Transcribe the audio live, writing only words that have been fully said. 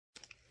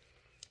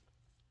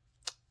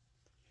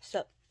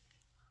So,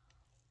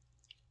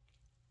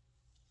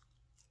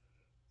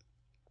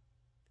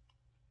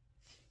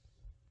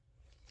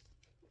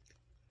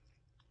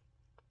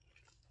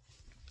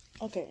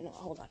 okay, no,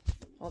 hold on.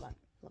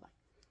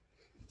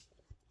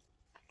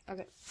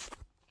 Okay.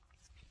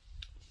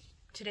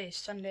 Today is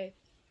Sunday,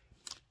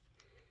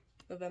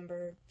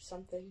 November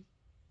something,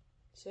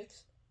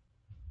 6th?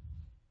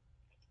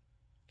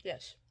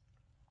 Yes.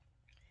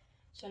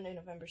 Sunday,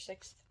 November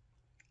 6th.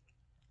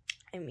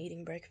 I'm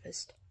eating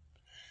breakfast.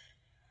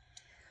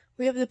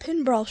 We have the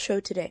pinball show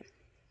today.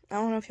 I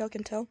don't know if y'all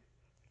can tell,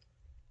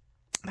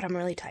 but I'm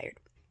really tired.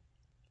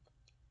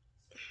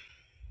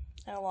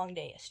 I had a long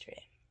day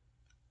yesterday.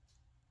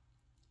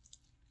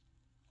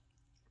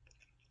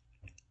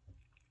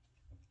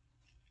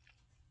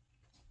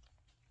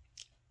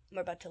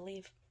 We're about to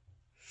leave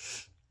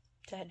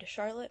to head to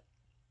Charlotte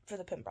for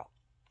the pinball.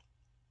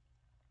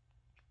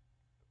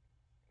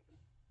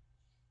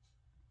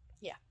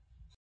 Yeah.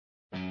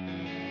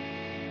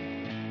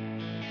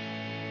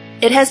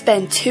 It has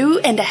been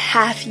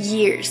 2.5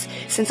 years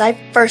since I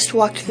first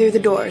walked through the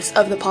doors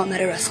of the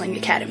Palmetto Wrestling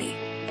Academy.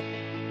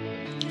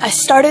 I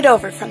started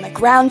over from the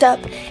ground up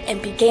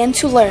and began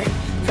to learn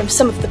from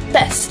some of the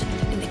best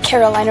in the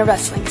Carolina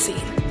wrestling scene.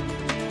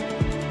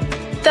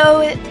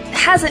 Though it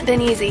hasn't been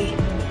easy,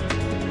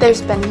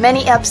 there's been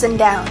many ups and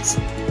downs,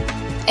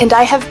 and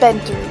I have been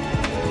through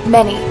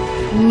many,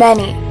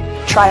 many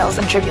trials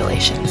and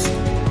tribulations.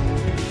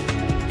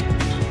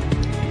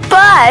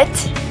 But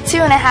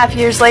 2.5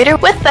 years later,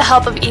 with the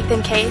help of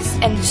Ethan Case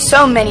and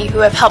so many who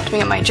have helped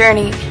me on my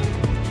journey,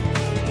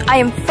 I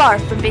am far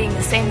from being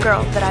the same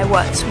girl that I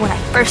was when I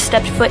first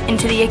stepped foot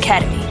into the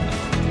academy.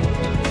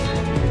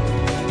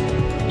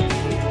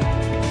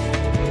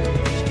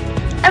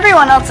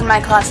 Everyone else in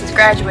my class has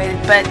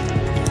graduated, but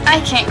I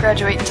can't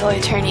graduate until I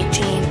turn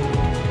 18.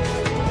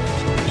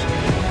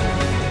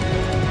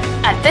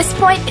 At this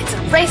point, it's a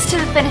race to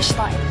the finish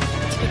line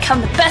to become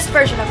the best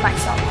version of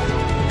myself.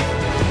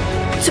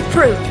 To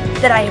prove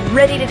that I am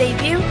ready to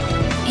debut,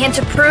 and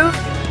to prove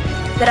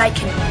that I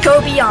can go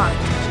beyond.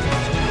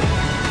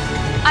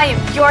 I am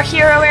your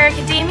hero,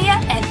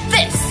 Airica-Demia, and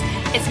this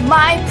is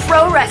my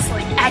Pro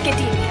Wrestling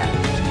Academia.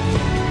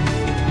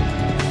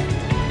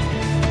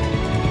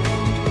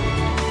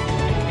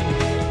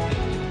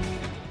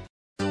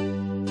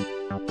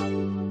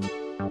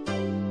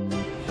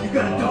 You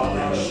gotta dump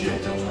that shit.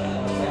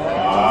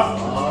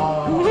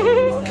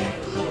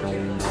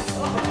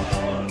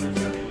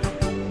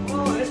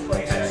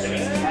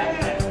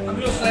 I'm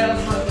gonna say I'm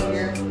first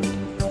here.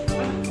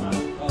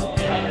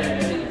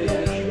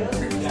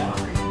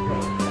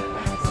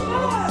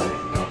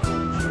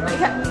 They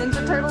got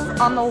Ninja Turtles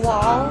on the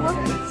wall.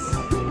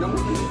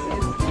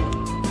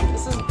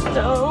 This is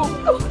dope.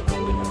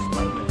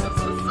 This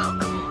is so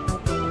cool.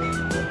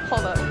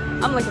 Hold up.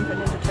 I'm looking for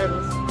Ninja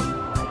Turtles.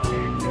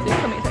 Please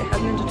tell me they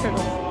have Ninja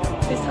Turtles.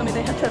 Please tell me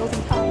they have turtles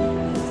in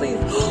town. Please.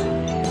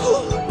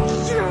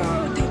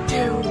 Yeah, they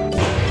do.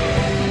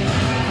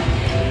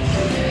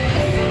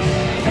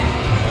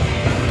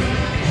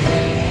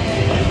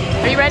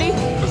 Are you ready?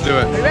 Let's do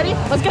it. Are you ready?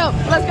 Let's go.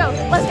 Let's go.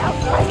 Let's go.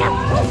 Let's go.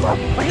 Let's go.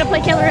 We're gonna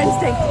play Killer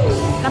Instinct.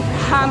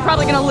 I'm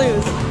probably gonna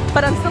lose,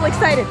 but I'm still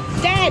excited.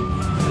 Dad!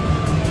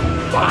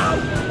 Dad!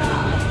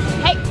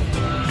 Hey!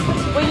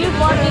 Will you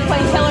vlog me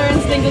playing Killer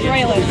Instinct with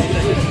Raylan?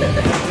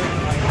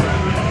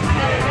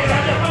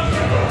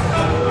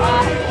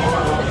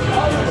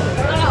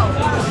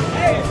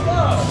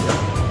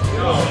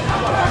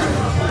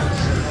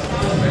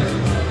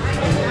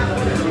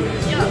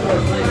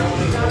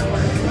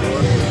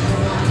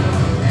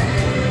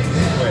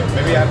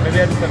 Maybe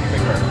I just have to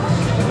pick her.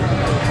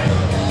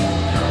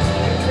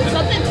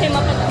 Something came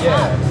up at the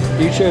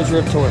top. You chose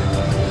Rip Torn.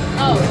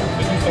 Oh.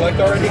 Did you select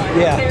already?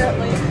 Yeah.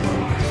 Apparently.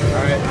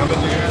 Alright, I'm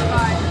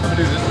gonna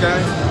do this guy.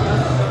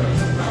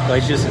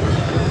 Glacius.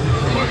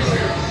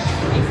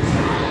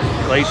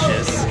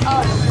 Glacius.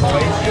 Oh.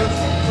 Glacius?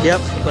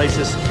 Yep,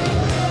 Glacius.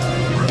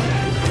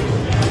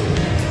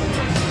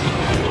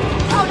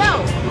 Oh no!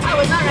 I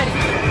was not ready.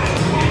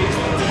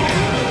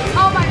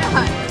 Oh my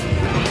god.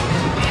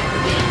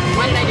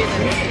 Why did I do this?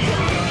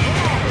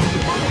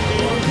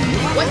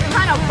 What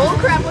kind of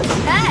bullcrap was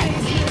that?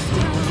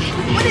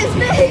 What is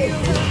this?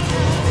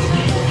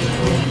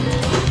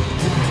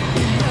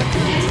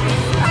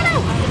 Oh no!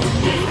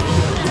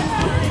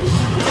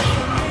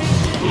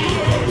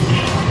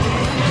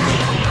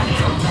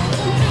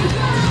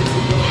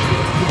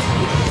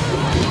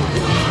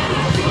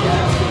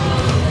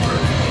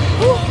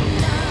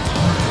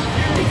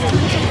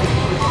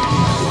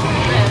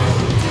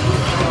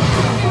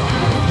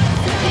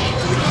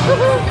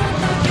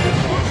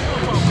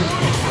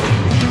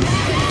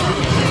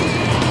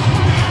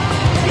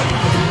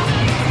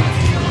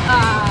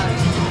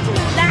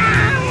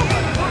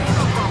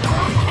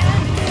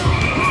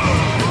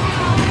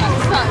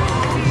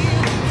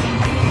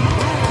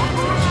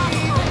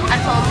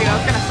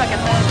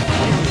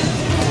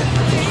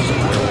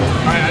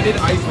 Alright, I did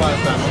ice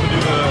last time. I'm gonna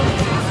do the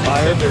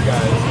fire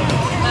guys.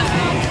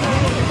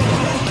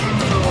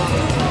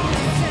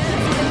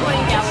 What do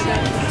you got with it?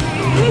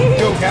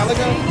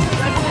 Galaga?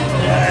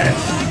 Yes.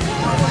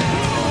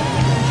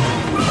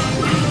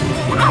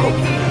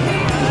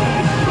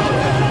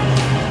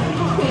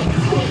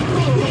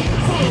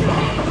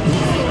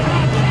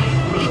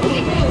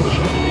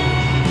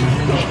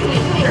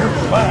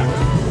 Careful, back.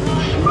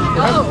 You're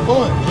having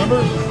fun,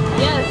 remember?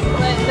 Yes,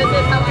 but this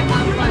is how I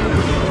have fun.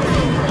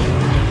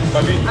 By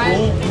being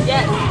cool?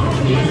 Yes.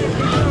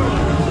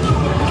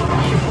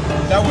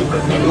 That was the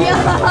thing. Yeah.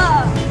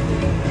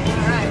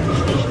 Alright.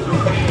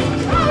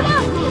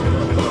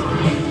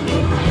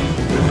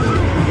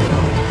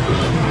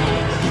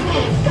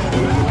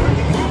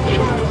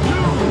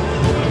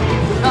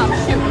 Oh,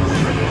 shoot.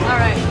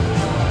 Alright.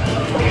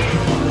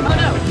 Oh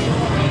no.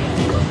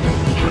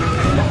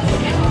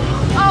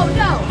 Oh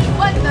no!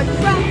 What the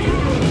crap?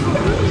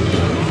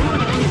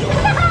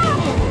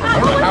 I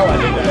don't know how I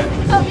did that.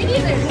 Oh, me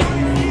neither.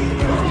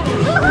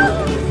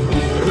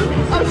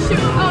 Oh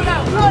shoot! Oh no!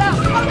 Oh no!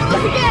 Oh no!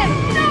 Look again!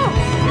 No!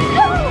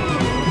 No!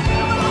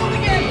 Look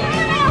again!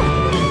 No!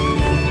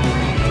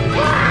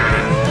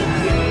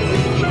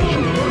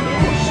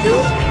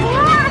 Shoot!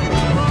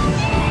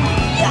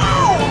 Yo!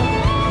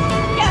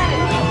 Got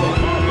it!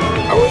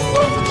 I was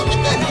so look at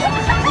that.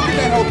 Look at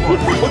that health bar.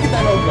 Look at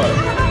that health bar.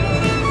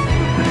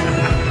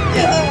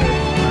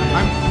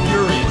 I'm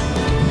furious.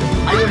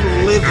 I am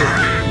livid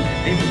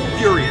and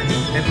furious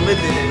and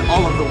livid in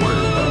all of the words.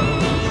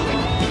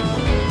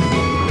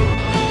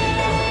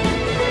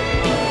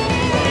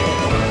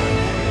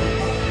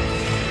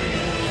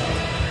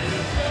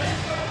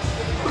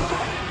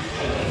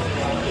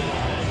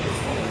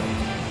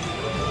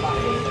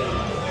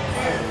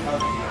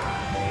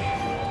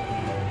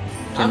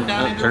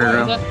 Turn it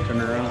around. Turn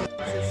it around.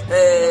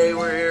 Hey,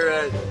 we're here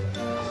at.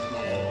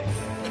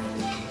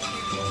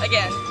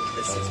 Again.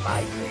 This is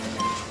my thing.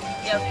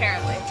 Yeah,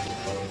 apparently.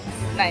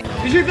 Nice.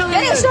 Use your ability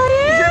Get it, again.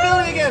 Cheyenne! Use your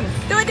ability again.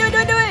 Do it! Do it! Do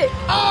it! Do it!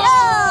 Oh!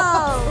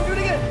 No! Do it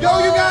again. Yo,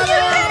 you got You it!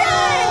 did it!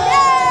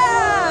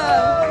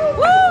 Yeah!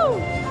 Woo!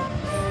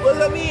 What does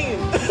that mean?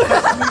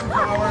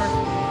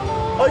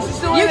 Oh, she's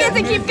still You in get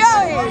it. to keep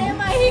going. Why am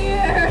I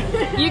here?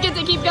 You get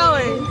to keep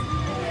going.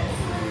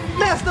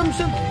 Mess them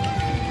some.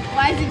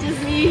 Why is it just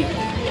me?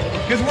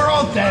 Because we're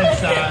all dead,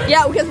 son.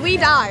 Yeah, because we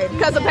died.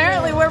 Because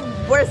apparently we're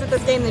worse at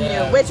this game than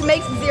you, which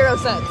makes 0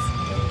 sense.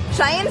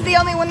 Cheyenne's the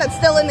only one that's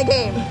still in the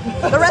game.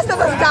 The rest of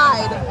us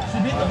died.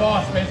 She beat the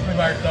boss basically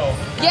by herself.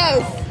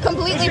 Yes,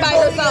 completely by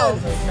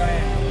herself.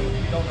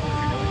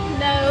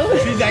 No.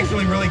 She's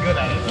actually really good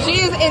at it.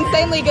 She is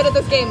insanely good at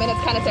this game, and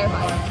it's kind of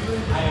terrifying.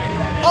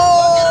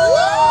 Oh!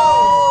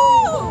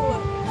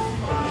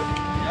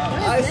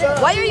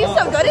 Why are you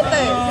so good at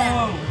this?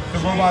 The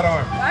robot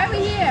arm. Why are we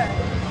here?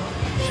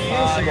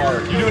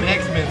 You're doing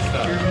X-Men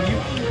stuff.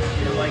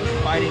 You're like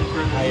fighting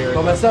through the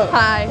Don't mess up.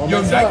 Hi.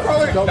 Yo,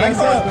 Nightcrawler's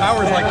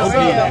power is like OP.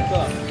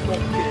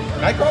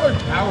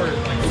 Nightcrawler's power is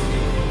like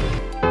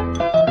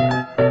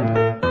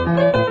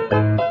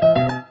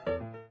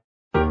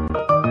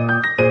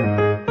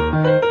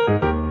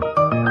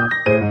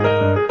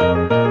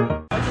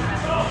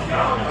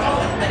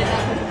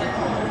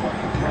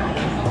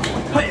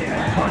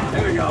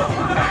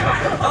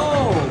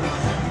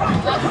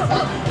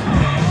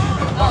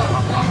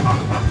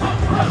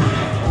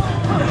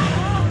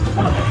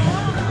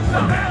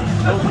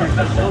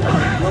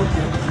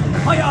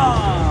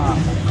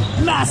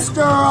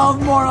Master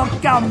of Mortal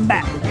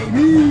Kombat. I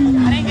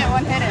didn't get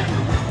one hit in.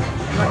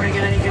 You're not gonna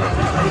get any good.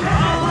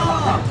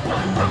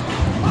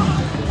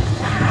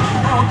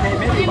 Oh, okay,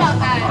 maybe. Think about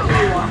that.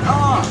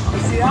 Oh, you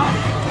see that?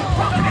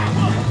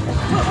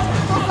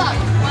 What's up?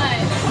 What?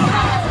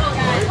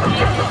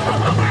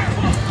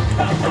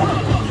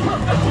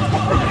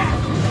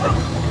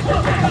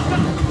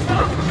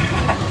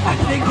 I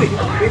think we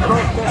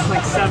both missed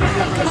like 7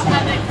 different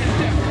spots.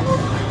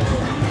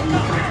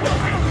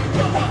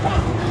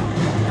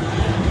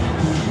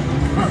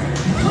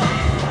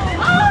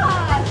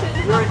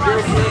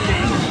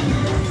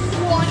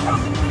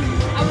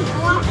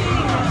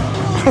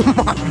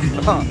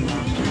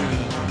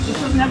 This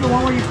doesn't have the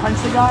one where you punch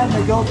the guy and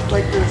they go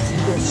like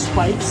there's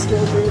spikes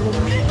go through them.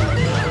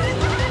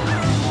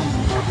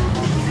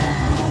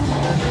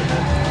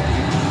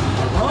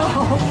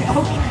 Oh, okay.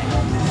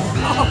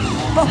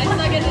 I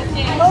suck at this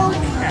game.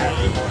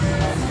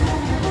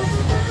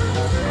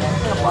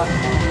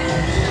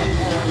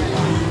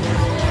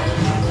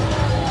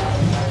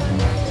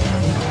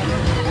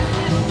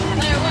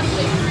 Player 1,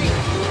 player 3.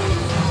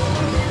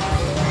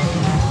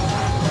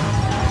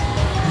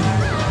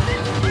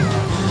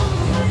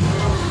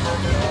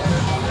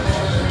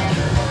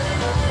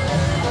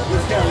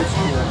 This guy was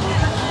here.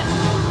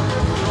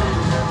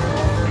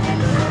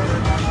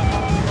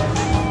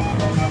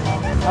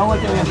 I don't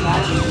like that we have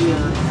matches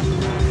here.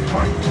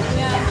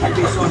 Yeah. I'd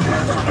be so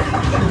embarrassed.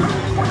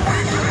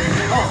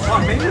 Oh,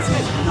 maybe this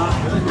guy's not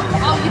good.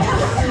 Oh, yeah.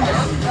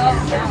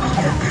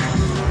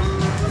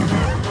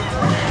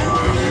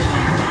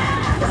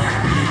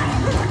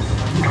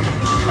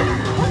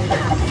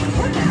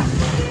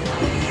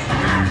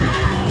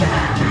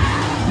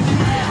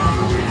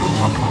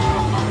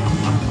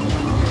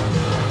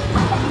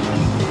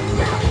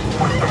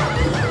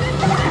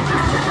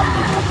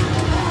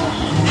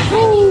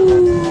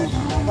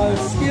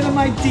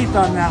 my teeth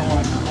on that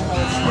one.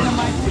 Skin of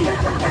my teeth.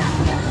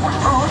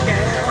 Oh,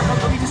 okay.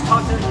 Let me just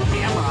talk to the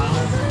camera.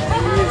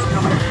 It's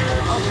coming.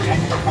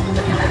 Okay.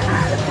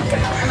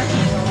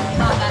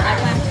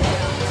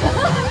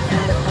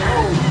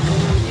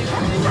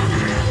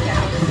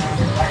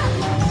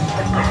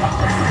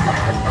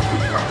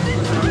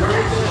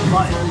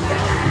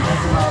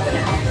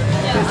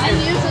 Yeah, I'm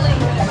usually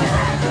good at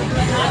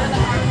but not in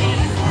the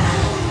arcade.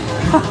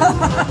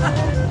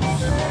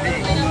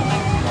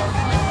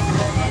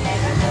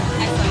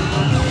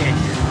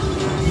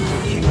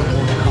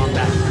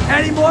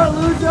 Any more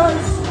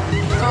losers?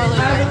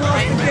 Haven't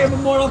lost the game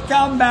of Mortal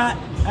Kombat.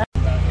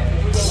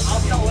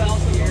 I'll tell what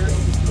else here.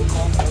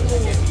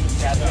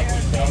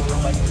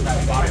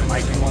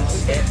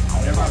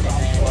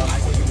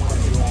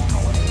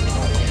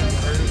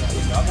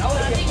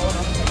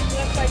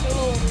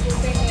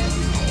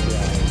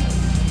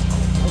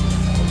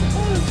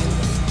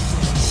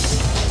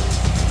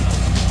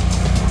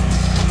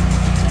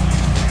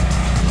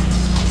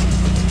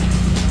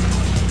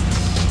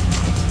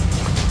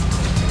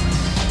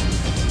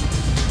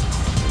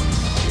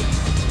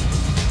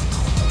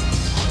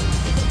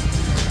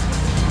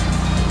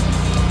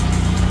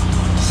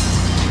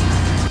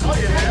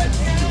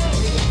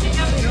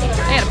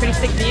 Pretty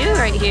sick view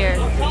right here.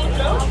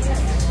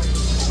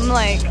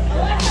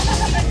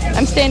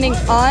 I'm standing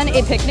on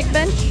a picnic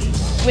bench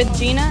with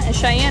Gina, and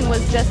Cheyenne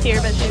was just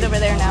here, but she's over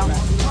there now.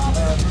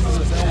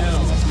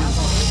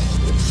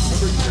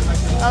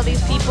 All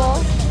these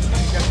people.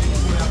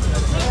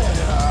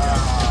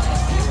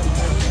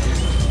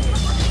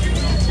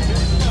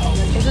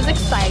 This is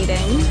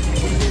exciting.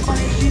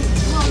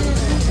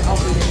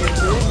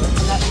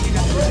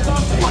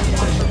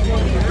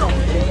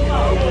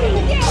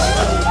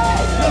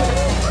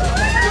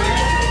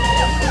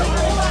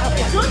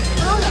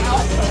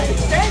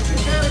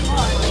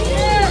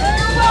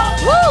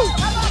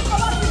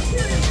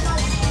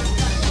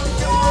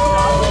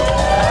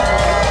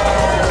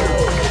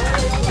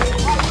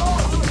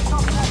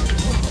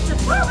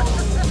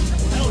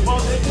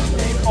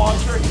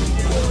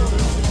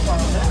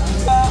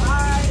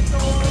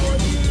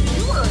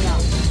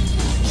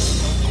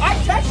 I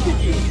texted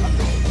you.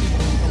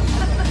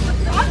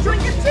 I'm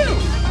drinking too.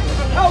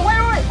 Oh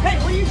wait. Hey,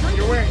 what are you drinking?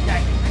 You're wearing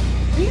khakis.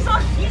 These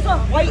are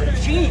white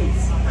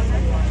jeans.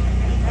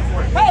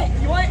 Hey,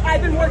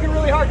 I've been working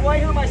really hard. You want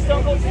to hear my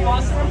Stone Cold Steve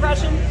Austin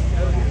impression?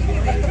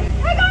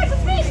 Hey guys,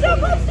 it's me, Stone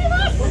Cold Steve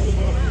Austin.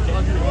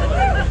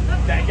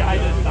 That guy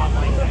does not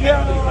like that.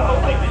 Yeah.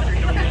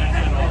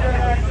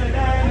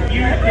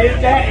 You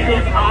did that and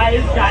his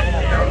eyes got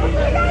narrowed.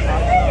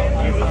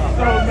 He was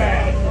so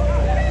mad.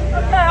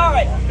 Okay,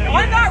 alright.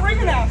 I'm not ring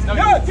announcing.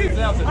 No, dude,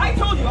 I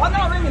told you, I'm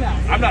not ring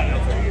announcing. I'm not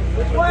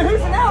announcing. Well,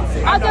 who's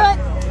announcing? I'll do it.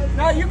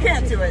 No, you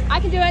can't do it. I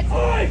can do it.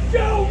 I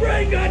shall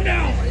ring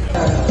announce.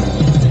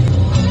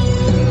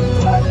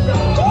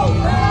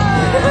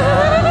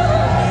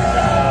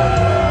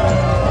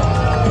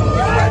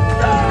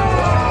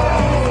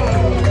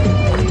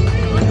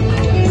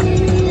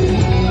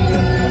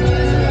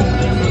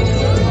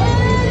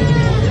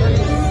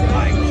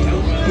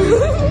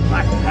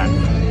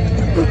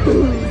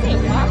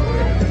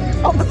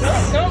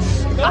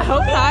 I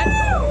hope not.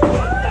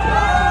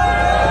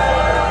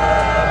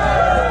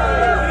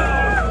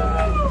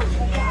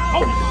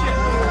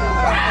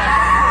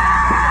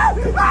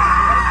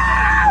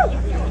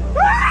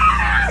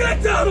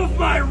 Get out of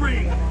my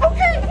ring!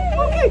 Okay.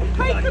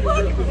 Hey, good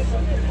luck.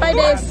 Bye,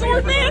 Dave.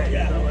 Sword man.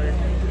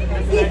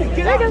 Ethan,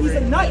 get out. He's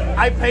a knight.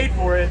 I paid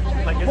for it.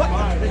 Like it's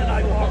mine.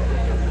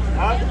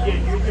 Huh? Yeah,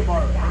 you can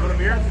borrow it. Want a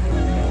beer?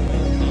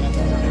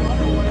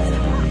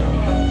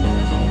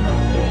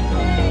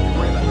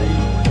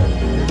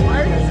 Why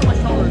are you so much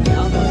taller than me?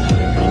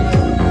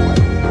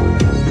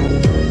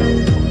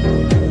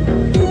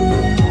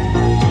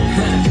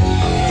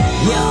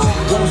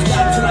 Won't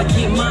stop till I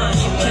get mine.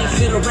 Can't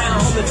sit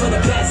around hoping for the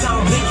best. I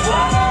don't big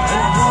fly.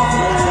 And I'm born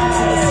for the top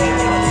to the same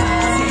thing.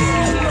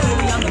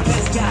 Clearly I'm the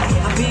best guy.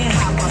 I've been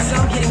hot while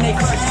some getting their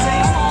first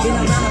taste. Been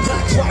around the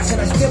block twice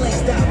and I still ain't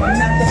stopped. I'm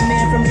not the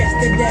man from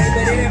yesterday,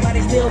 but everybody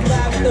still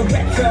fly with the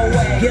retro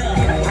way. Yeah,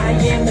 I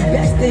am the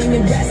best thing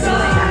in wrestling.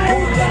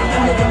 Already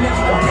under the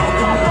next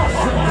destiny.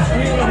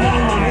 Real and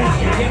mean my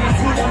ring.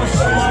 Guaranteed I'ma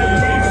show all the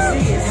name to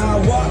see is how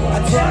I walk,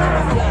 I talk,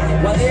 I fly.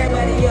 While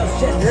everybody else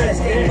just trying to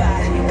stay by.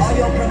 All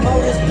your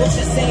promoters push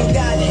the same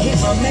guy that hit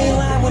my main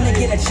line when they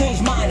get a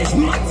change mind. It's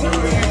my turn.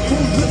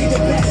 Who's really the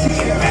best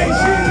here?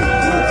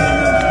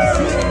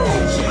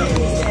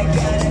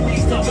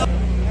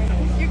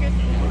 You're good.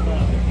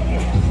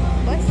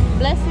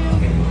 Bless you.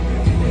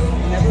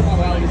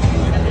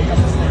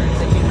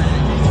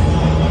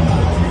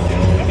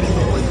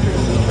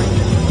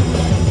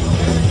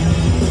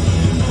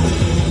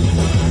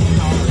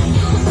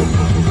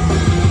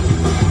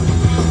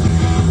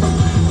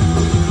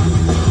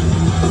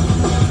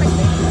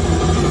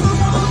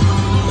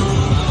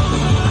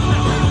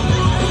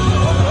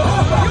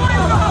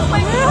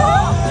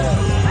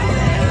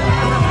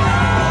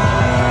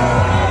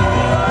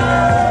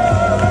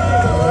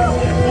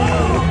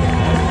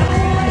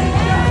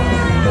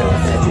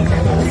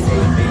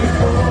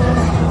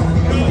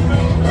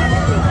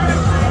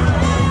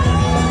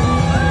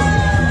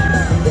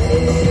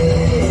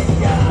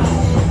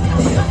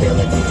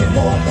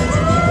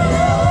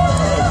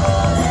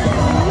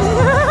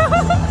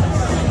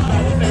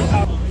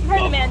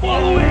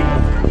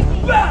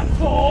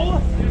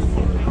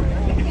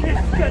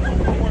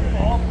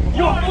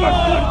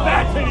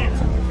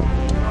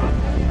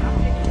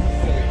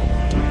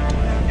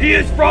 He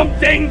is from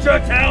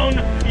Dangertown,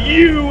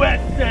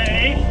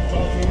 USA.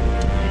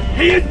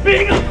 He is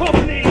being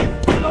accompanied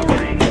to the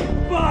ring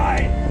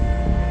by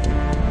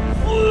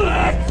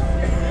Flex.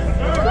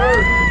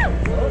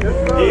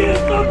 He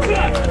is the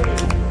best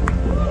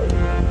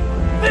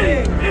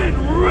thing in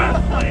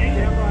wrestling.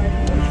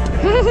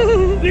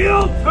 The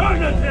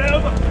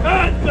alternative,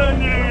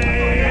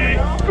 Anthony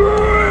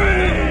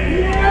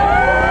Greene.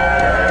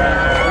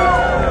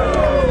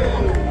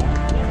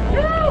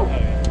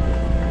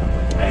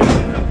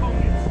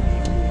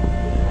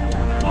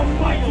 A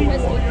mighty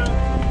warrior.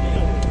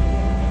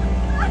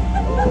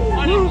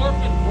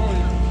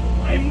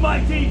 A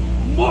mighty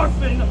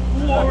morphin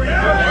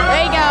warrior.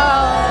 There you go.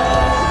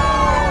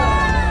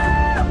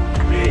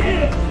 He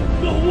is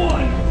the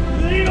one,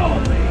 the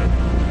only,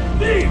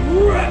 the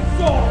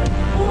Wrestle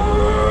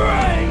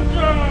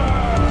Ranger.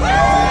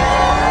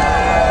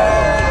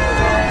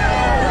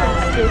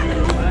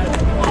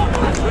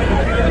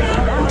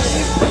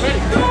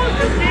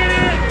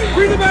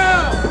 Ring the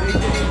bell!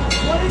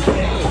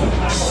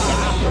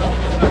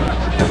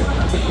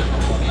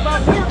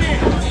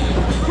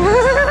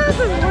 This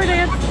is war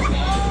dance.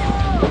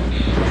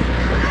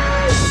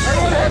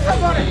 Everyone hit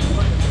somebody!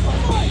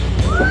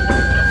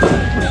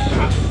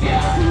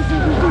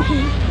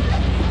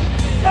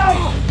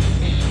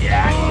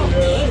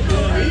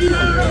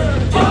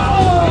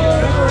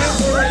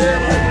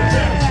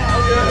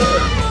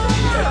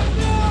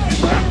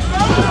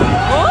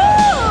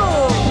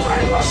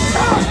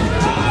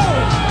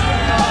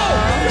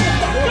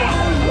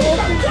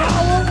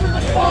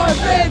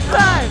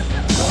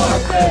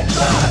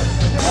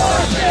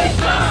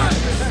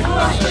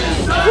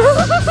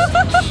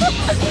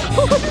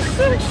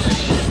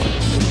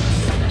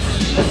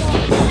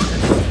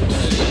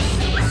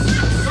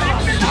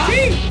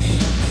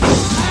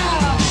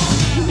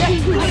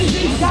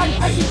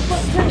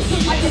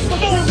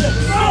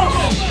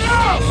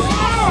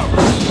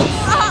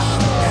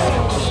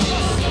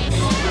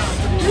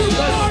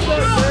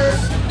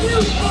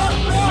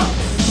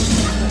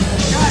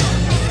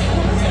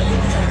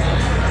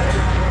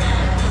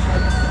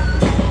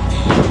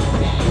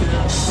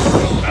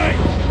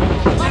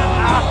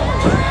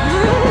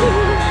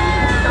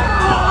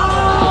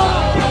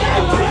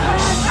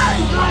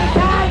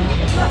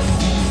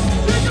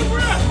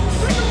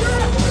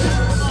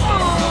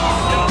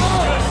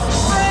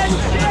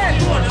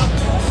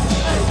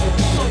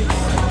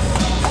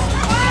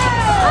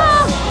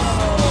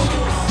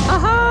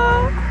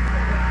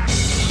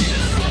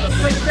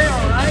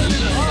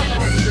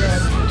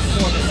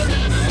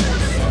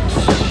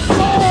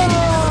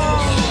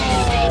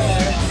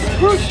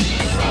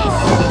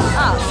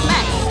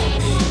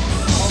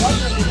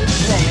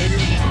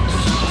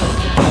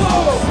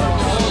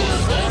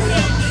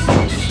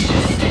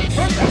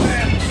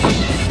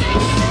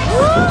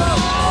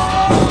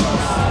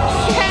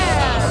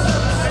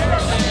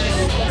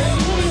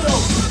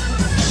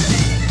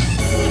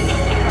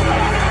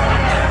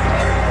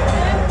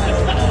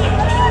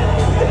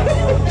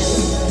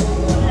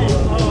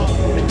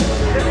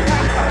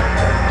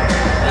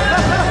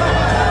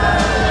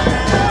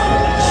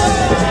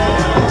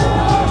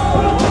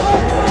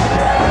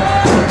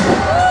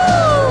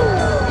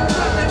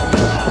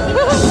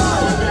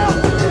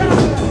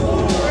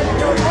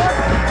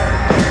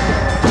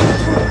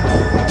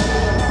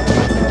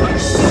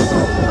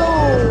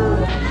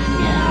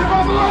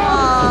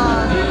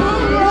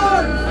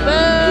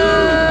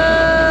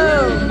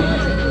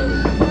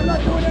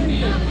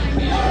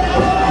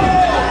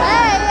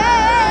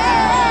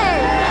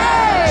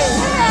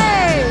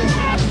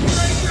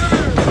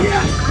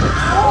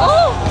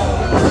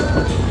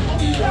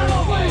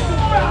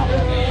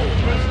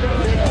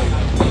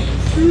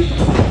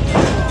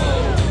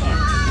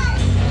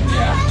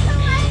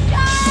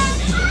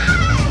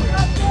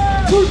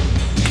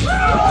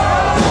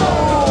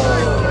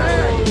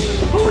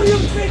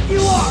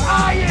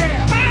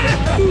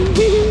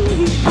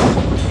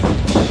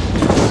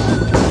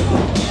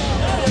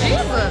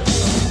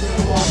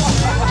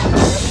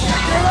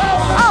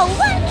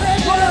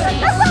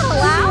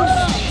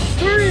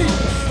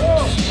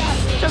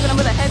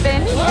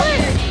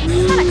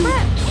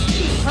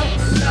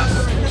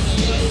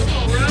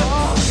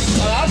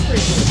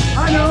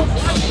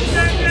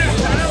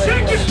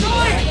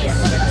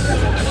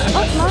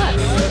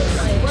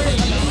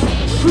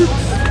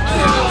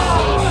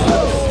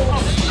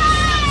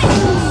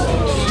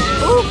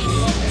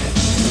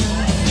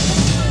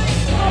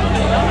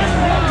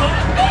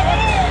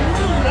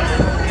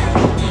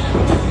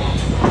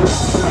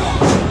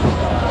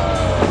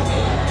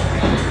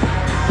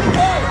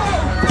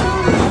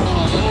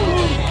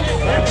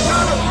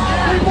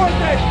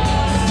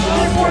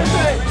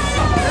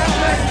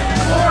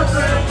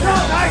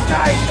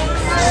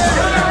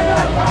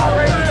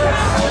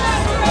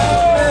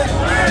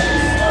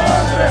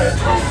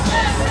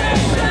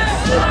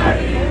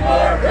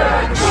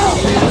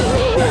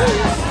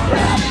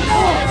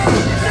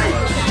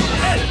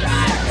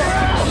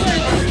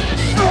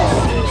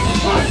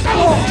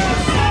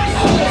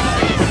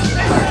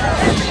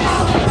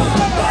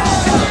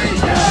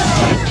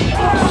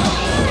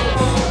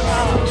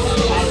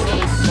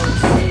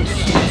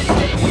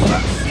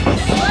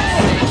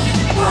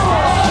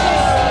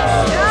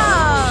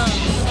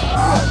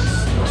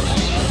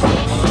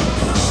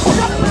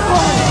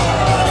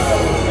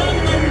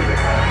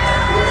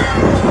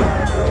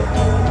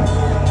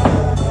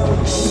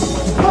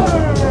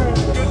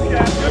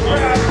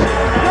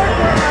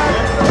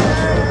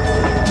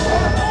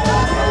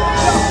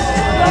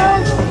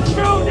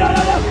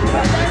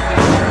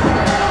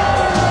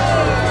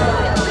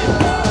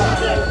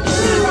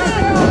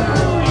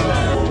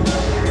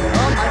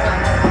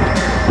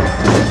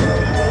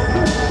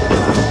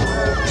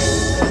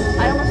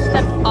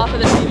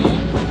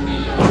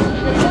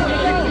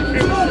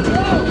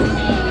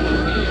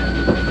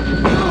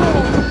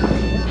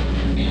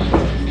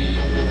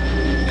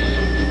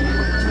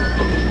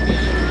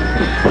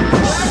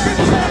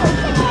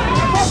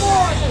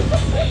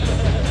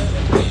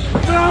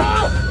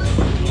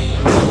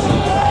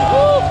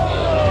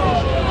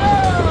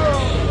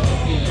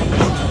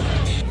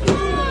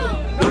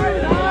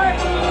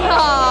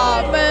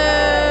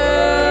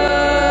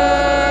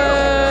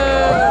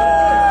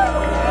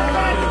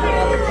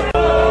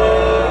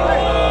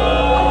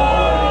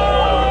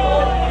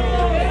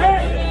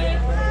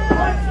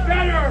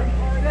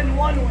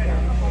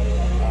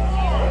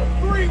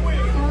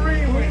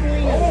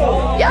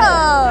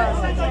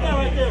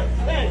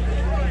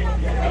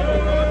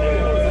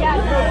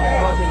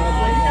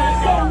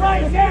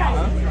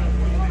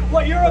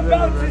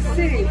 about to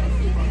see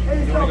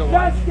is the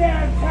best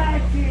damn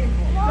tag team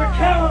the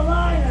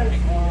Carolinas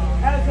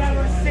has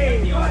ever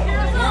seen.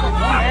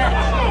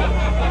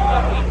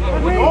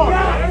 We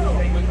got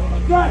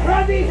the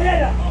heavy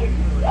hitter,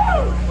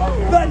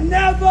 the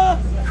never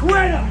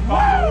quitter.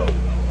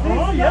 This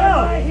guy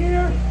right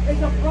here is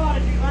a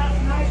prodigy. Last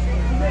night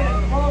he made a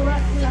pro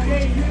wrestling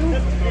debut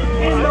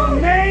in the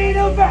main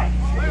event.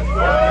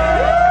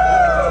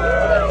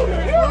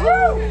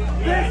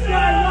 This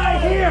guy right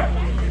here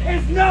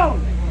is known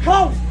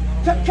coast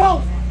to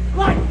coast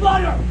like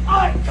butter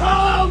on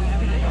toast.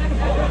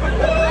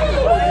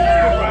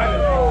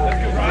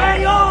 They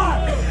are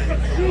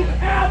the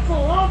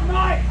apple of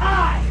my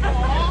eye,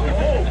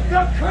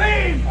 the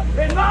cream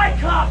in my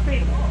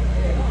coffee.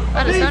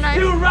 That is These so nice.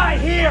 two right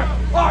here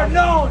are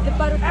known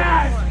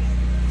as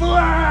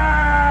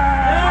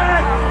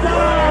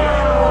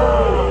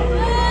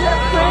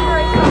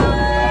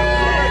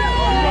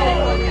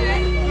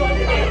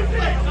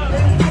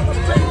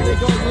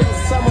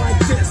Something like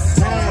this.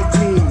 Tag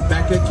team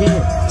back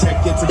again.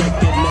 Check it, let's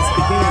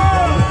begin.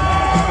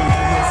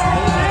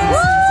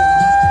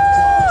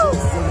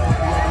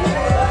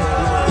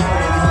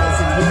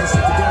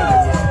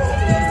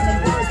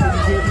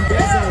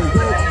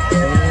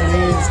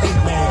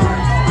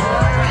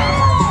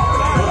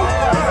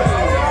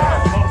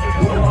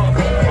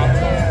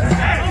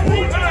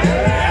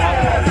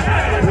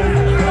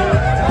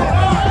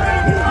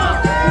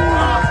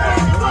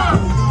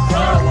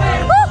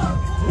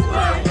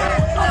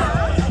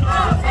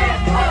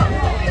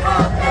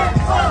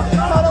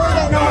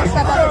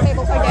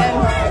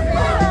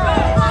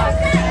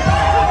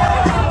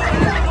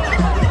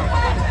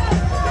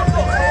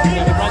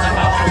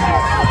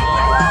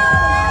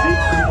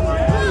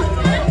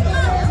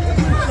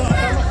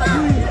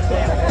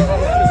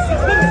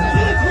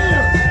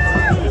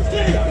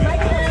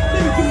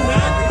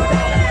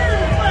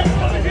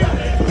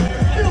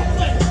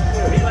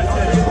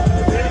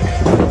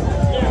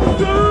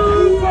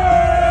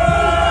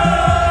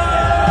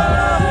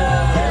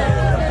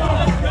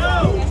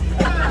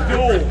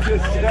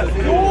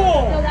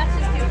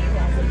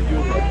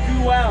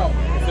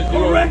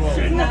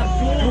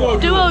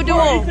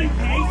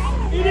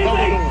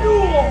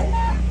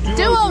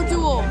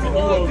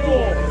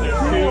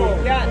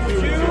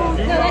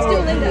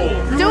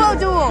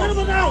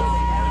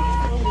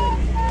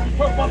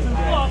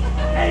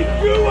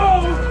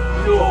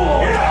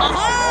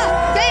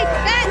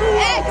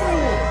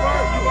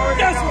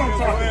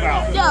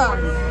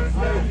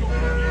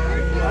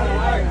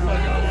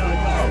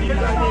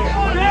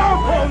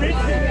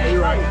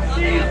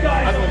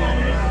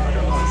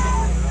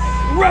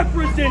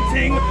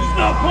 Representing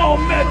the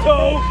Palmetto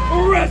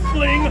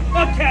Wrestling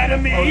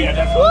Academy.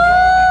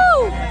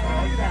 Woo!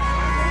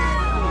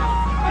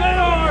 They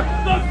are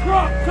the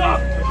Crop Top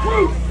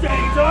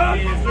Crusader.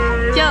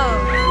 Yo.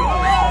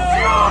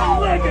 Strong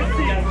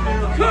Legacy.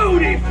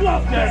 Cody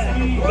Fluffness.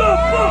 The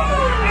Fluff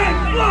and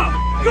Fluff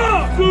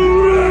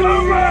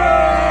Gorilla.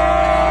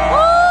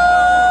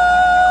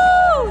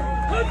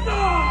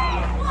 Huzzah!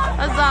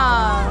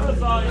 Huzzah!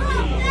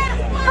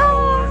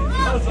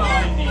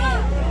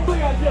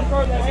 I just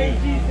heard that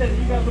AG said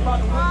you guys were about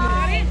to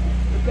witness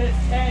the best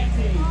tag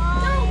team.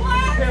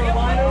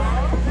 Carolinas.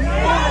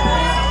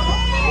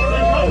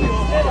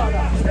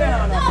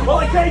 Well,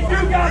 in case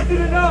you guys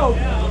didn't know,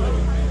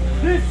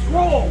 this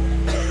scroll,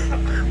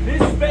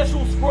 this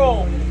special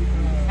scroll,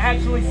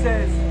 actually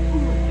says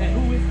that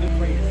who is the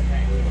greatest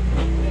tag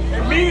team.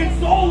 And me and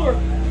Solar,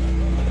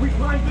 we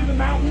climbed through the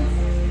mountains,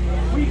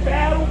 we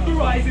battled through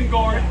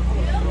Isengard.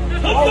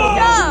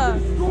 Yeah.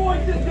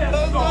 Destroyed the Death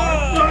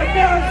Star. The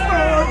Death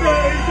Star,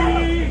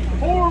 baby!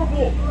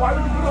 Horrible. Why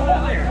would you put a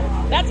hole there?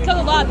 That's because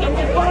of lobby.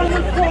 Final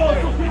scroll,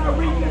 so can I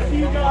read this to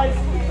you guys?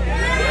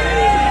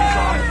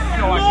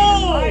 No!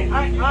 I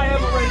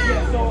haven't read it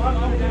yet, so I'm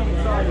down.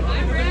 Sorry.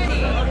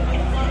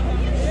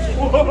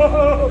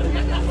 Whoa!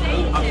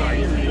 I'm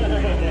sorry.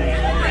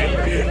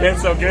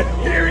 That's so good.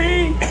 Hear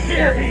ye,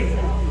 hear ye.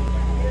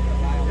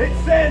 It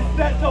says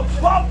that the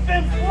Puff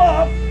and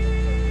Fluff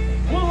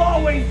will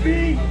always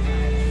be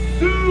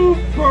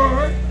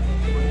super,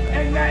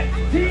 and that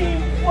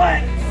Team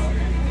Flex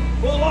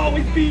will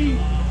always be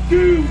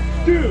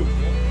do-do.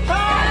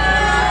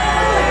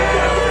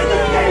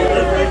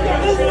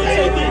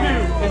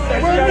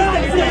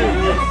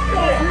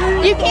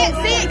 You can't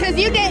see it because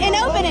you didn't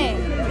open it.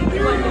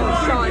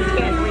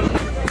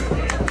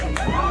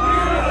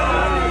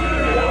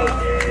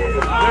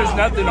 There's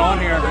nothing on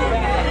here.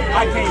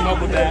 I came up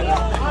with that.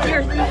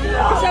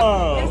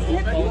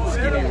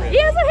 He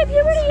hasn't hit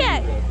puberty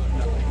yet.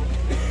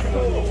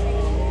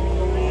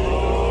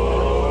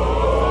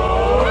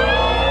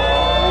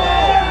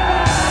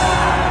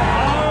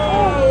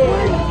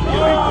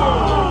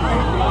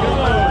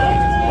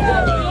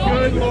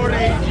 Good Lord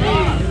AG.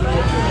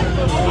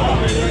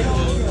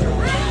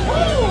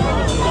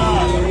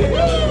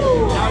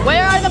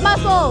 Where are the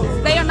muscles?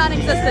 They are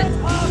non-existent.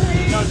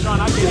 No, Sean,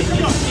 I get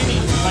skinny,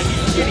 like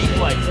skinny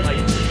flex,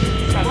 like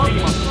kind of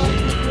skinny muscle.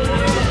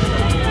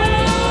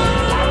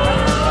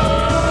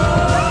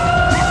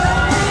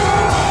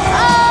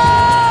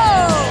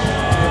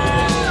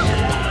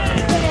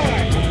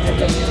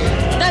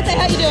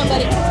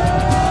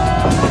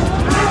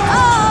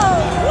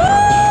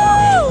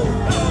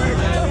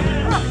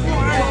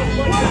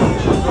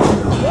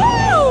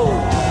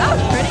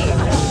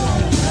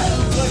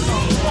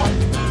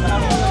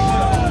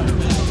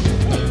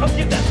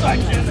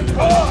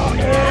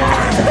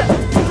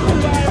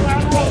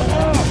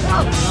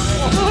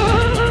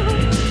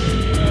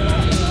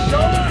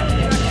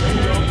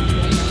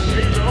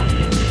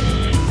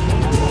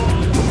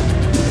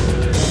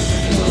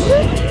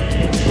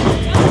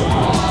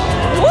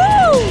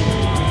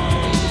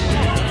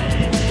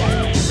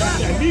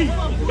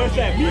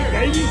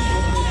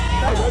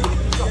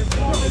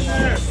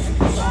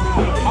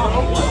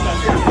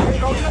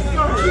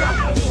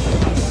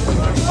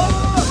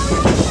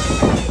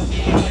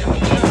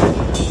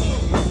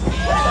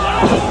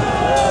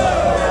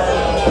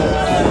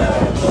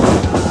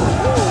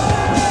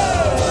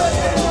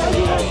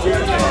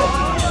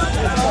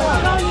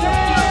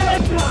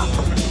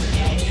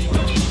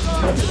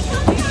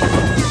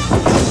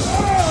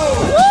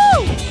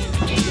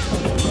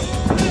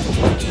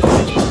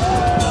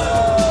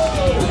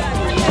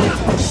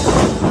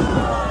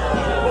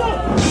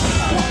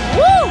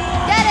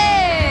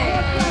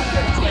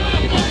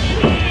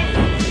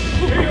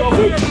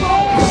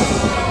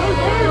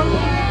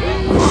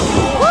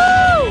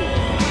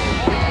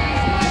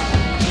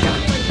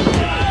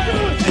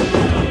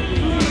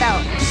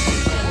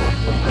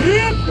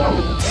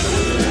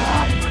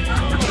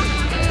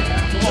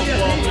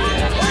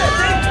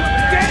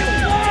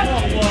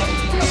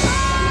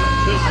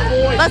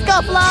 Let's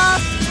go,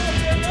 Fluff!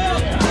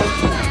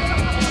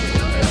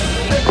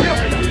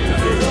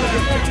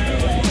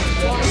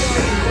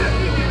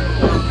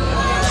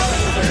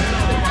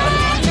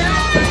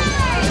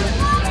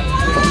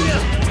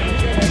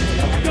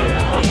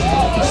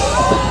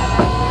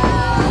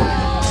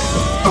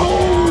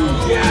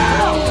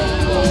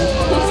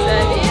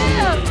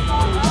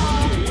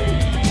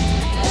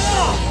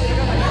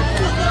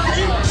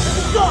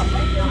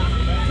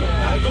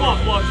 Come on,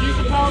 Fluff, use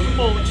the power of the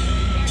mullet.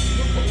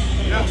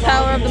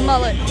 Power of the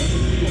mullet.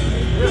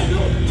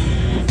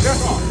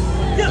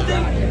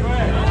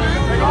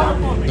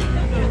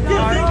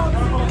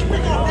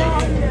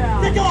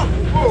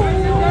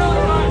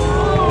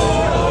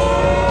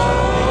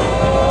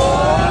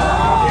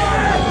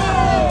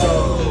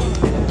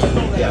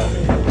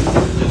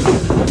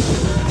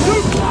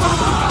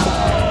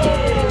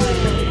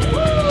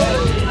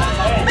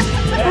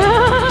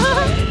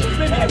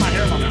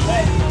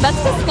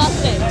 That's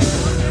disgusting.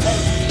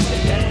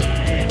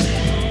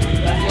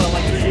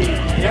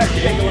 Yeah,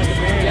 jiggle like a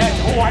man.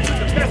 Yeah. Oh, I took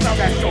the piss out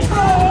that shoulder.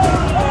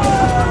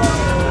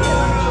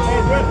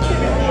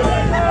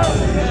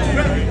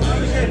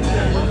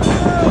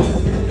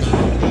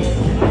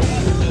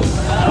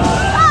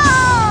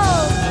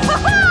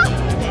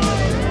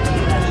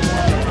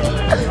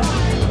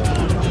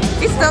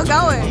 He's still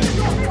going.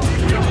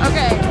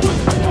 Okay.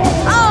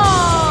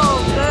 Oh,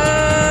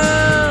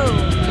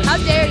 boo! How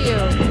dare you?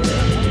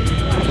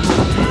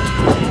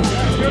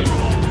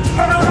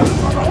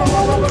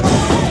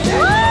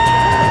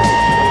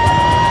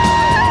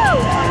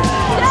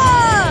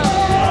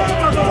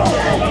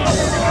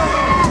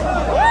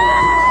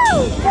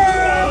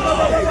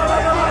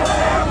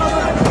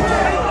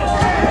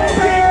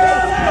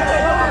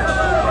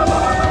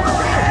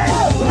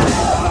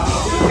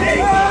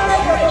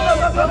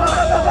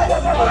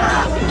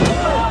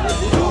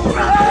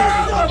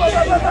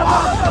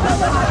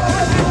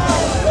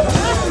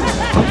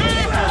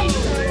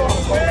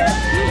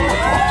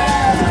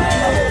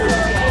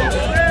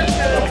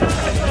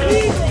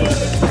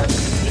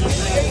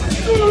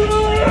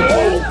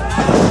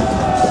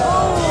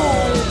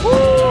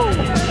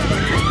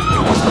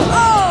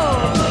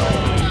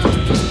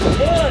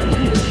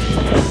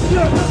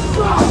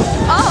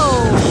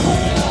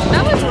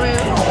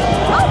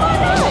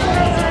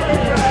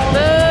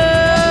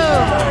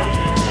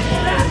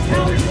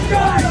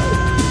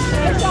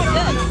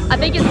 I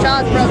think his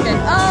jaw's broken.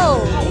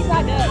 Oh! He's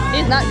not good.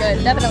 He's not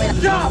good. Definitely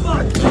not.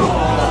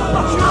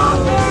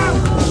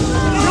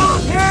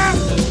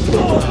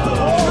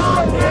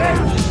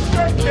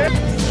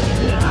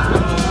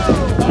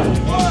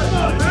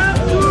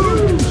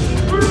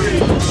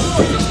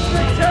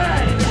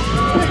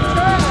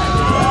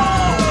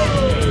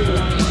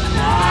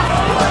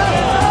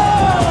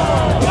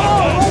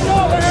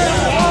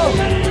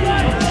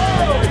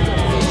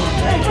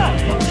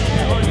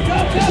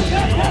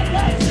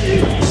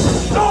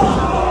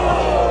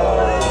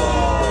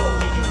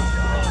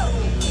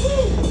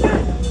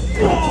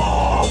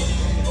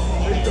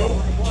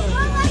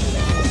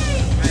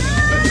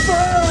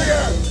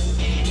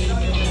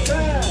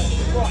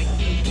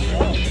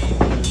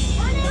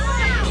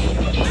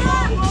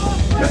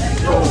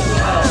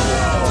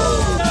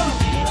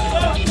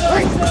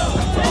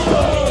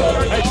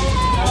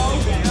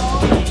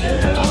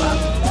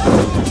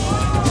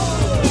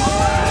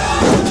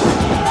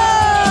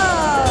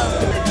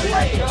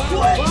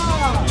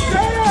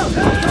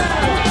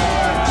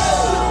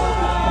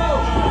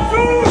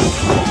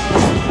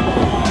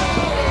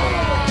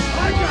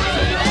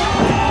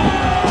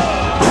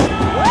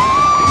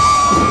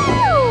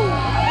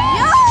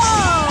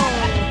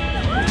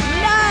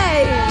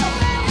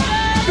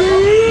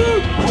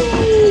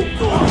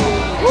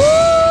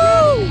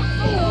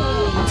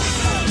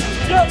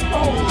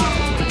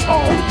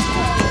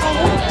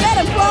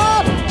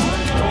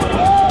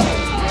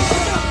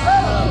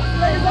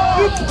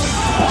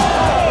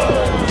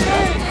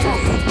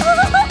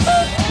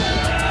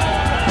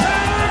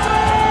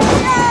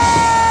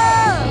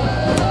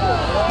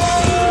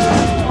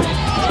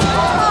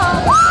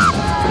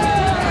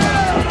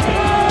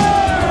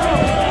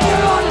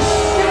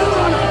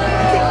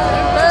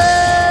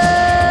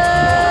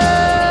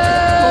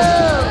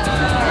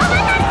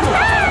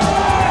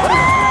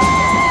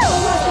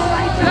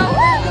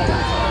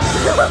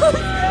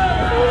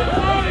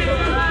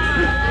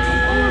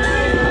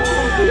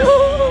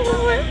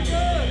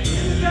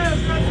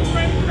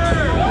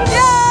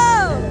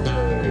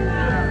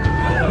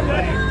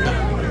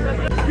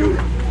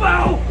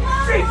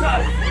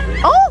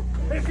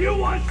 If you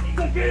want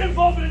to get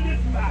involved in this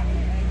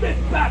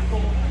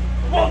battle,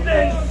 well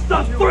then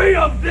the three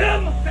of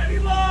them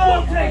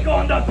will take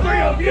on the three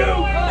of you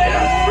and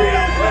the three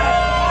of them.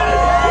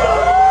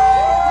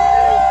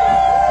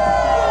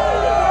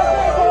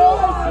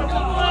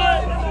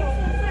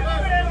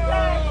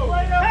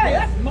 Hey,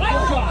 that's my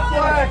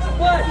job.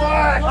 What?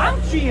 I'm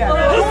GM.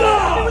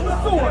 Huzzah! With the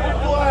sword.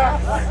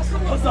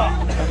 Huzzah!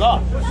 Huzzah!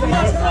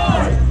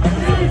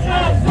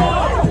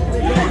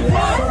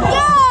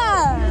 Yeah!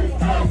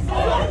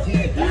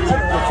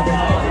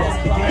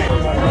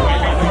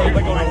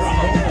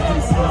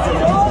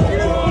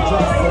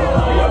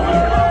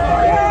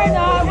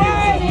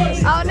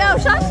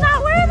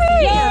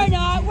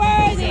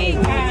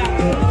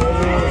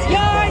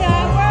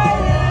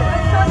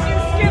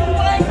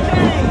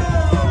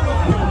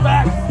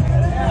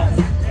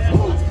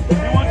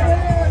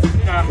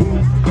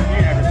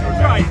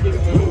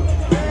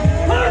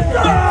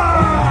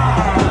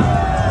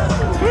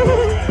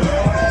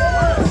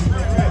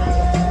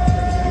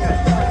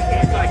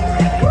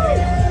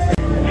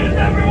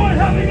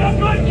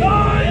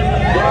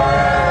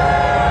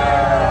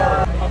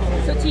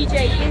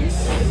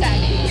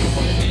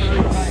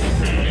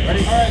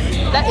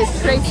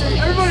 Trayson.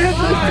 Everybody hit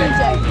the leg.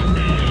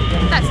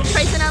 That's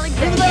Trayson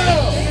Alexander.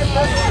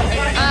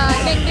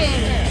 Ding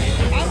ding.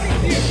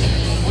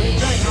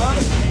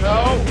 No.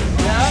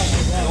 Yeah.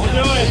 Don't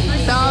do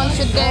it. Don't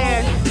you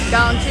dare.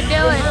 Don't you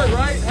do it.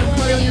 Right?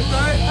 Everybody on your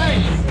side? Hey.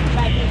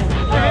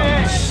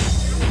 Hey.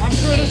 I'm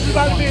sure this is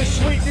about to be a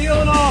sweet deal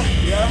and all.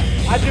 Yeah.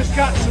 I just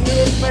got some new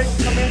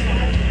information come in.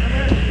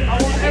 I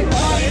want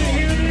everybody to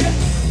hear this.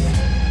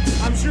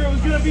 I'm sure it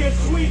was going to be a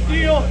sweet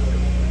deal.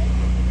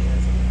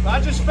 But I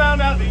just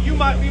found out that you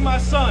might be my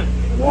son.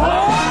 What?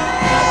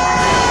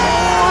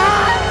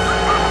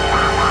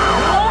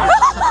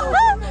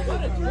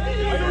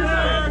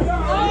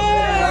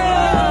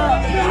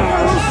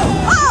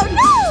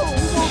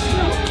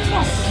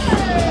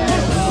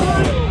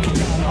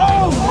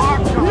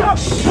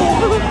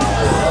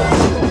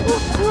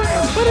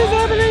 What is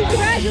happening?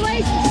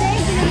 Congratulations,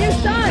 James, you're your new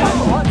son. I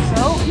thought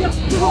so.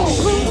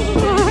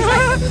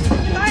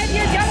 5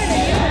 years younger than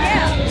you,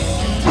 yeah.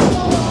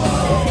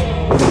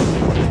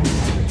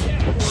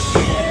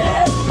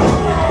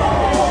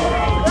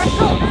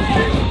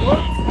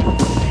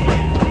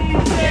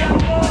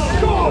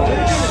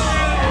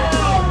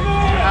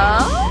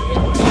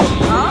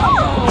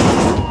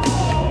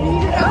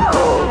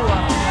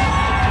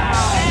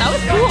 That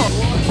was cool.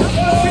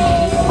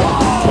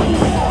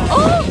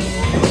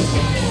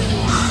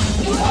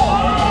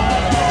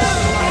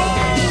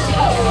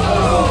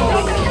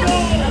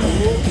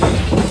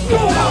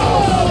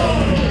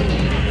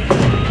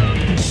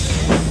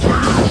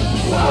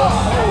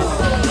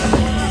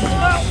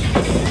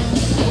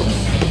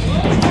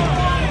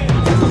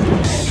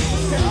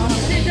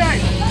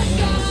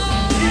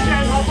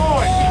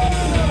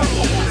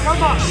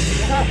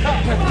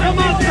 Come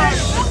on, son.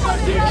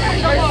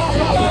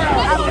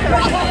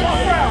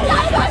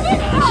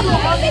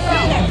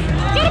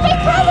 Get a big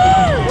brother!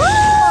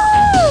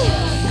 Woo!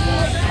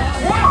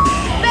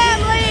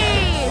 Family!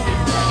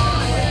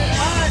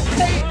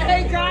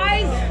 Hey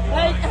guys!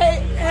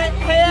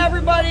 Hey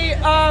everybody!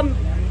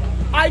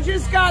 I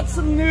just got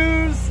some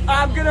news.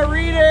 I'm gonna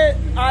read it.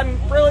 I'm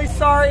really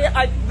sorry.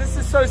 This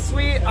is so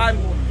sweet.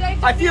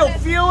 I feel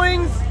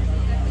feelings,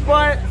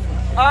 but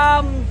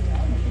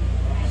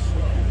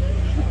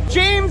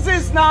James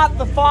is not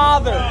the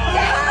father.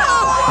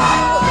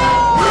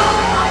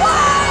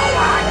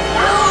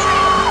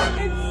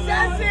 It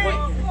says it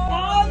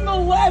on the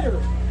letter.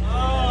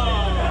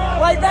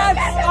 Like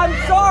I'm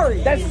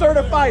sorry. That's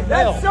certified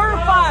mail. That's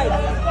certified.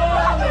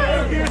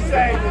 You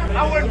say,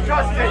 I wouldn't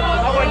trust it.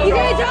 I wouldn't You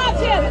can adopt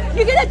him!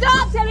 You can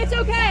adopt him, it's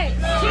okay!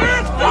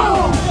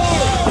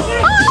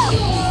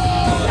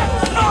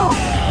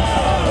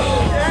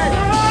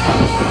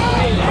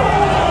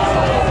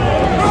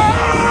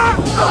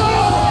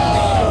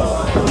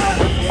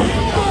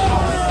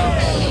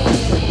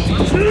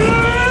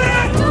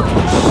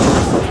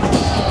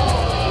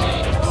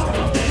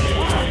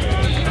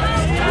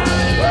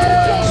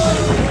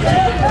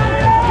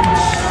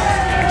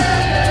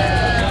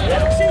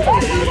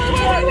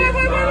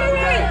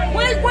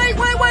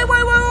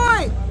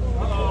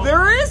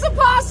 There is a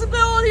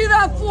possibility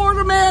that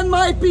Florida man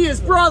might be his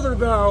brother,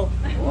 though.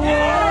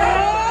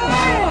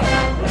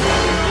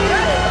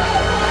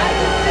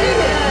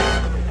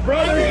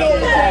 Brother, don't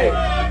say.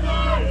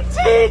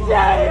 TJ!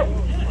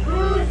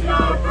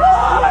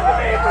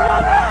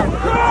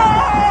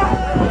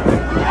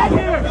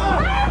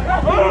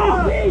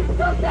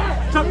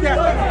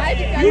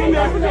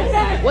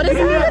 What is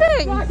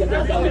happening?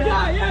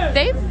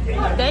 Dave?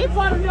 Dave?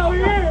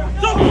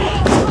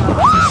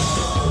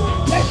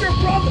 That's your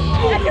brother.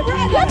 That's your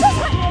brother!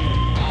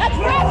 That's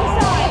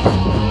fratricide!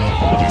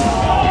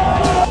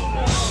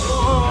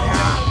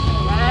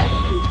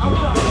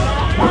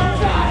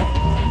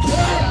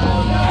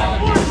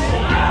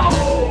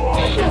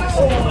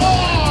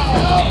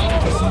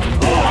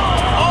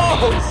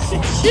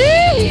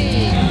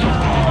 Jeez!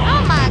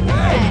 Oh my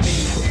God!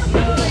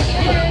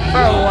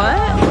 For what?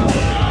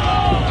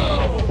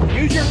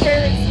 Use your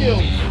parent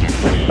skills.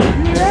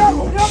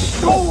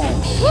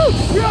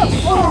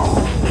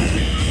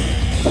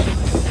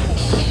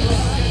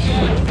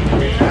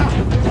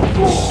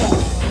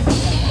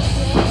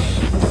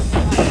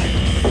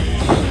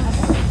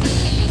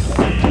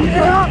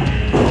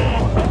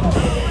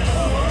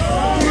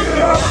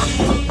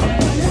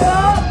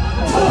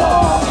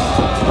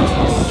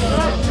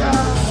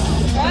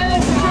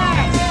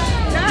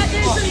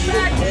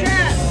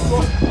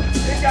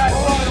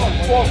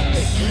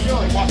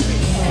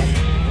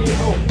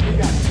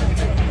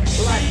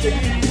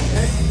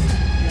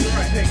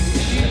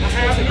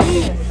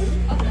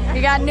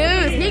 You got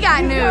news. He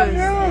got news.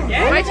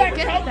 Where'd you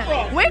get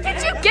that? Where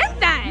did you get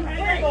that?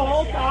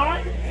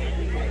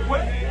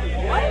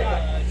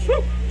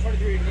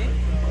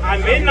 I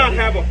may not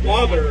have a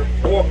father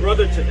or a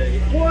brother today.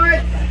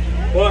 What?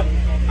 But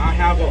I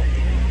have a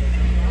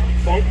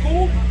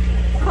Funko.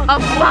 A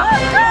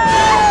Funko!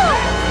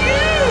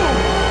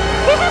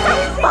 He has a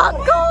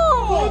Funko!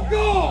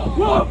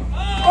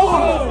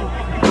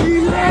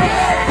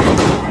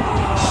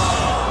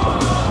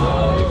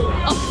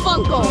 A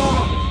Funko.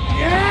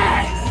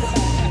 Yes!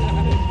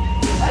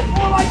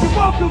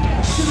 Welcome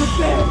to the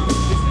bed.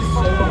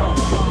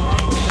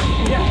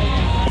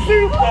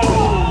 Super!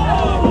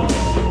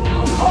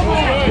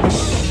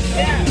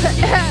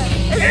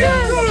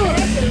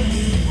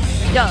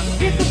 Yo.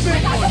 Get the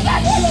big one.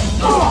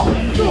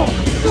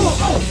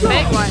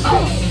 Big one.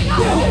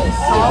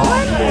 Small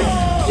one?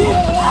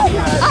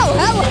 Oh,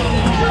 hell.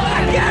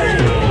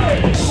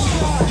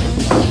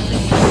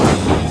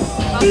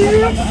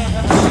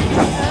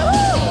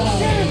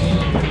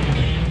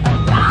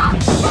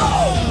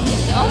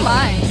 Oh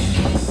my.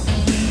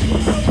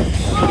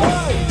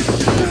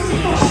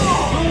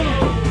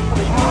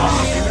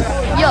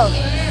 Yo.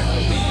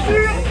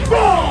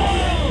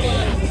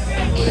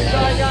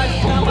 Sorry guys,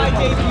 it's not my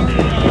debut.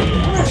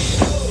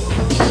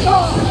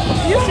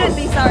 You should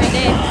be sorry,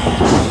 Dave.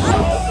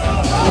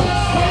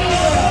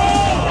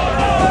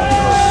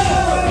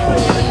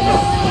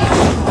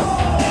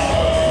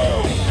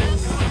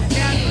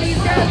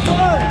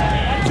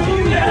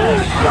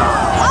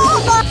 Oh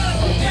my!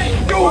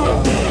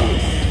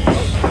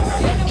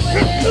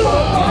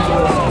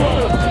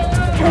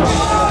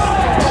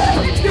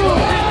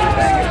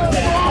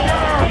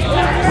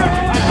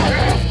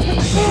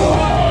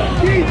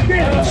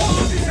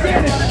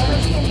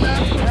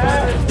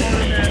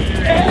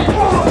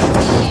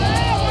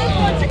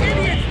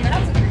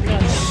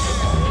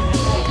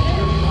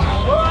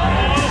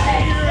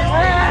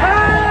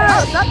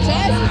 What's up,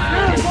 Chaz?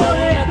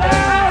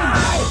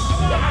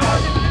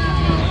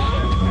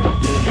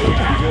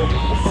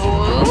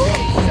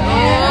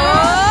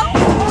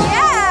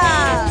 Yeah!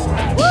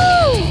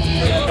 Woo!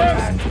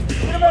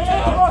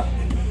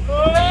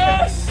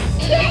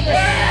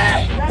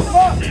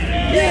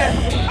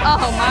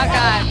 Oh my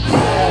God!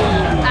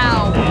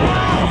 Ow!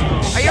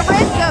 Are your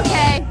ribs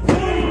okay?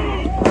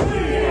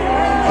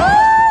 Woo!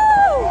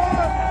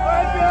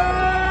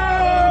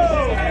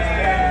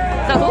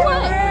 So who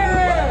won?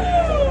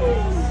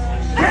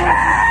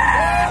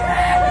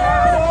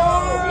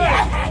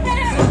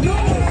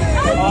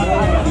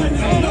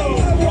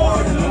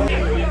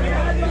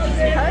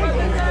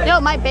 Yo,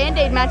 my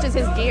Band-Aid matches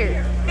his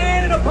gear.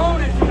 And an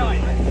opponent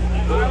tonight.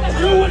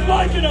 You would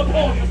like an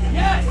opponent.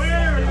 Yes.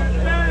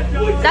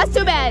 That's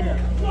too bad.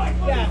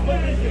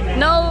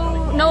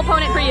 No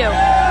opponent for you.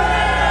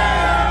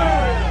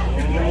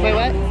 Wait,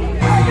 what?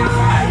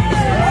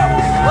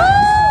 Woo!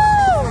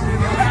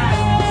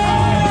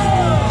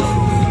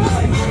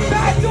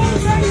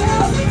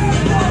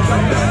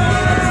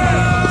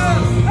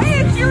 Hey,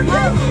 it's your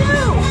turn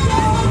too.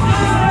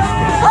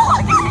 Oh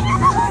my God!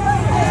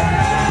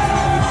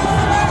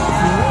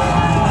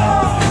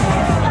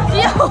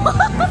 Yo!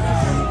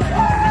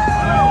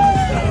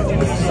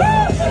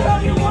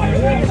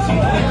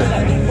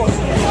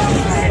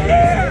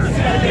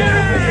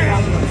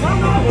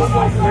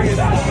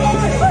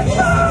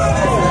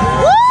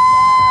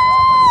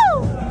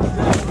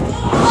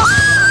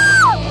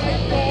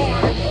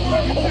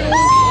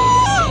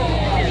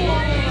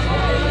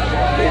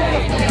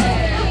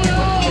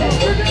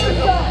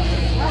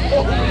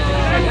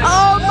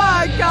 Oh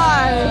my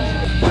God!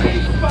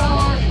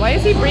 Why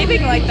is he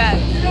breathing like that?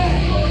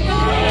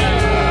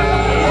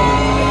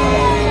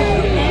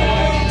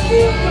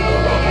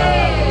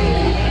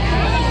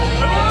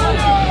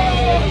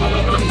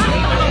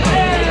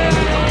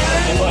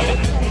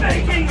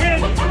 Making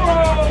his pro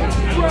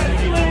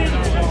wrestling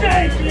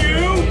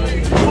debut.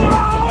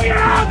 Oh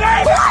yeah,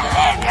 baby!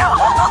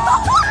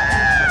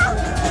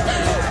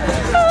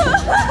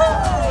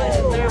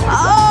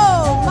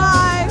 Oh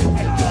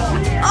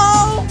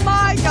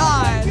my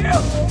God!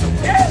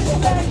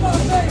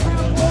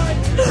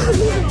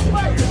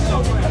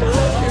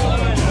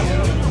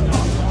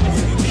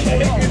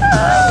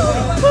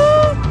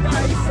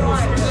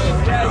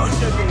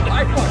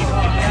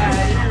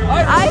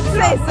 I'd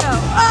say so.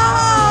 Oh!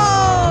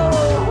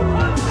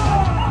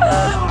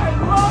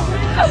 Oh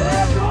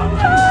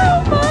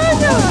my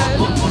God!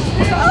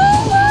 Oh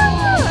my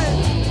God!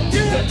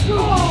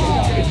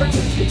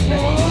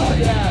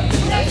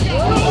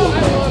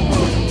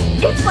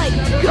 It's like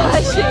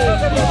gushing.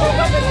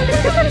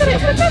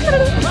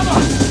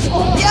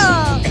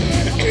 Yeah.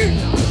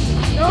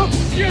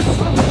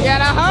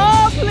 Get a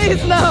home,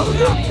 please no.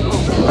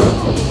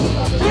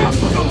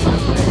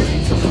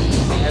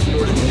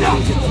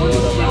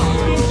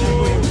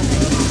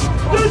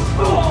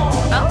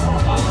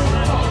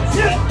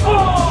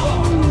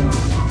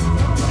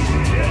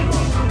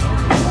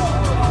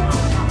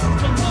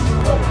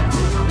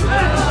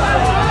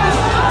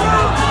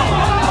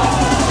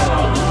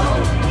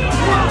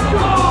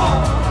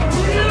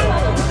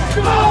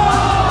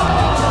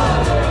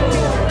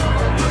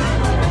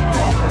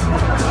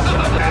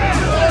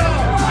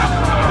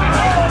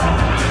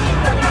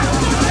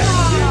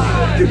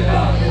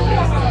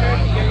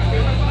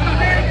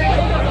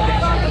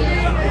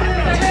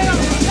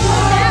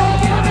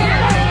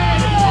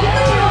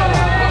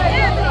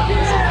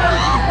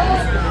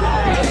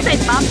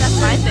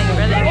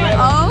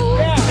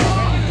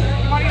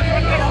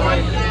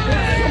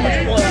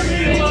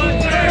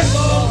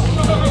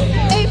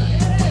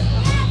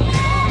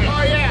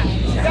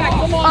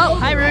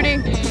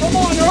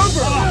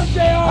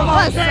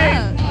 What's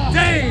up?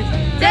 Dave!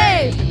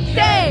 Dave!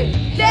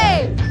 Dave!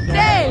 Dave!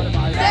 Dave!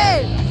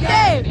 Dave!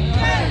 Dave!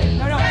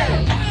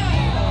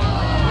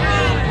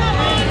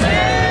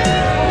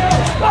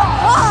 Oh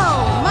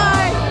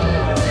my!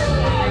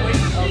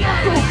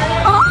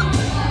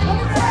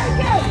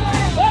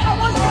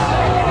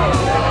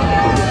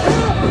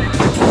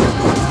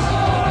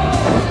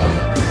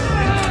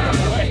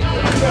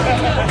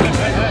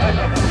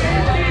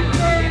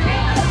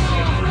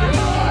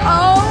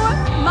 Oh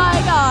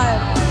my god!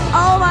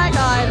 Oh my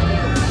god!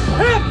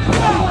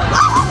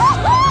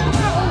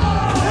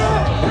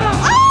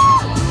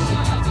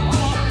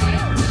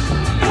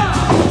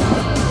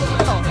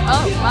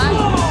 Oh my!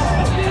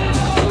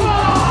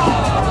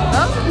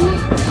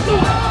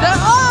 Oh!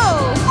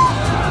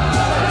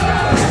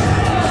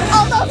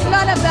 Almost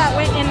none of that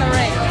went in the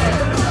ring.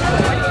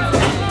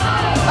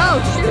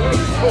 Oh shoot!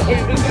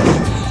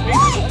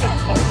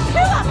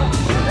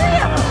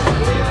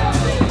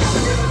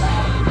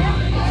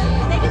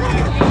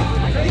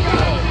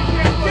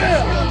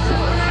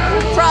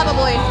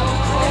 Probably.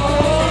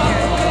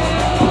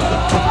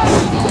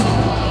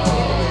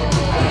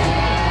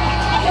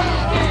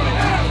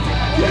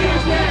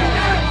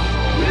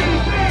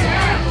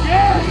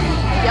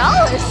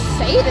 Y'all are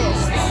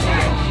sadists.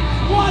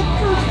 What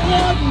for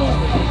blood,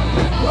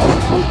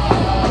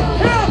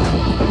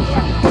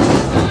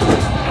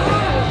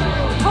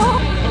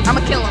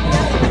 I'ma kill him.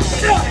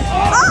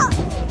 Ah!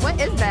 What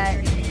is that?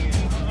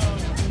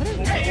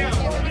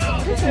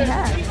 What is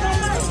that?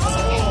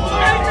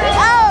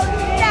 Oh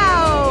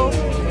no!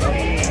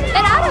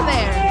 Get out of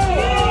there!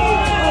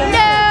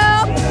 No!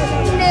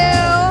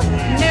 No!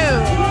 No!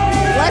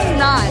 Let's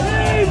not.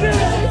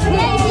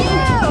 Hey you!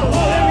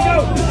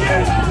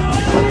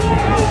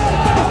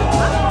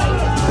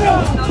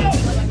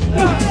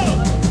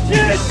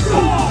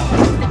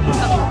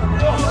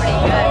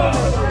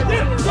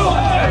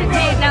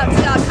 Now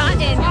it's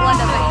cotton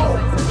blood of it.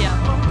 Yeah.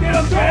 Get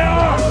him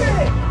there!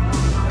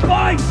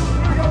 Fight!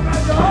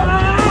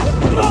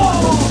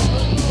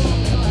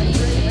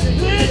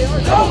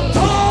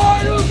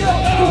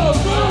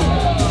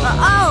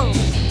 Oh!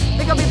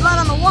 There's gonna be blood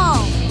on the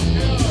wall.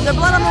 There's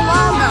blood on the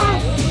wall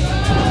now.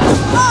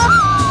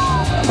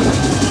 Oh!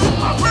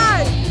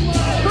 Hey!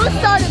 Who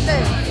started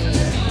this?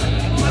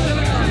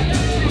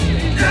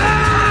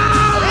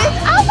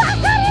 Oh my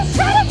god, he's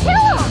trying to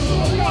kill him!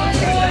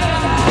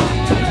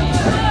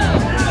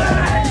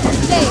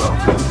 Dave.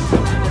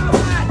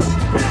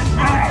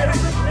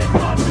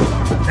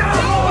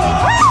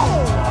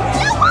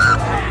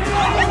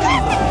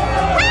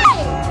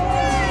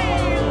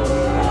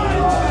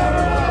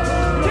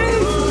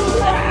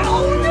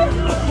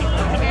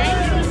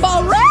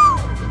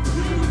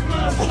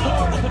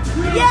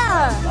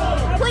 Yeah,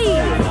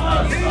 please.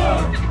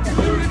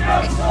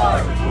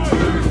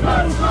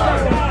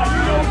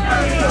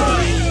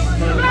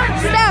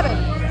 Stab him.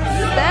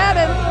 Stab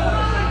him.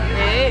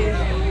 Hey.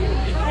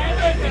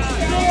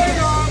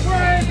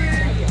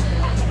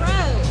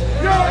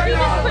 You're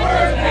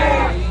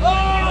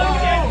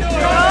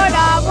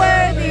not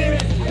worthy.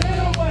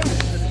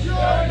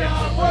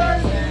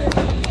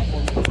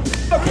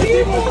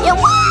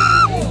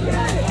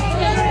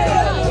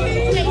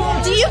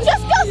 Do you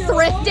just go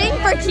thrifting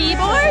for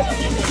keyboards?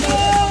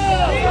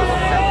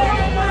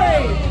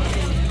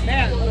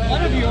 Man,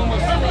 one of you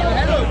almost hit your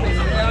head open.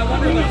 I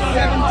wonder who's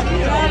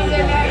 17.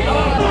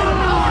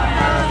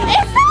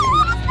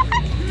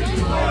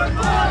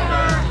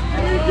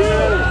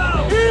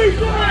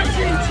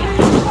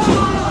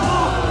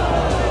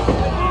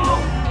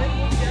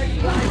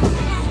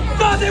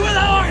 Something with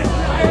a horn!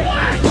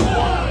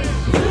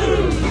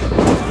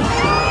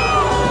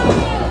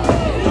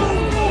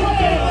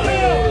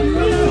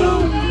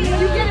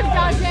 You get him,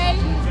 Dante.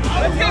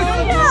 Let's go.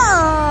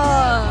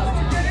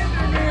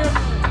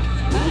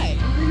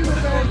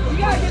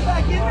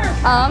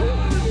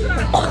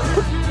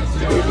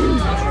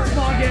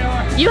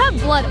 You have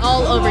blood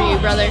all over you,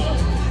 brother.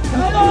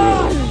 Come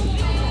on!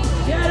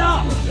 Get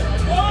up!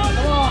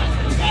 Come on!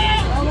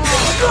 Oh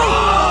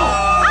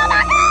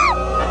my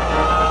god!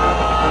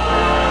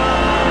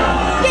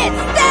 Get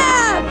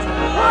stabbed!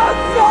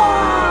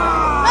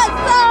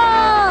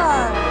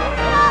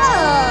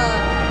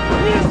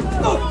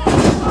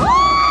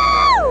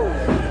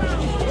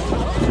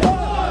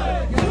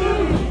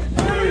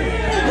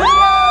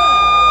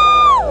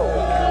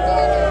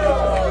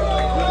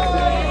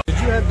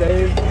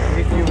 Dave,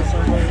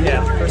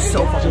 yeah,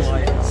 so fucking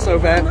light. So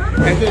bad.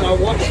 And then I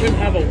watched him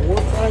have a war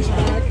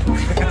flashback,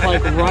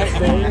 like right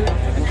there,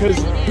 because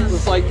it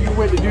was like you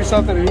went to do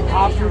something and he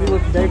popped you and he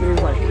looked at David and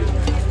he was like,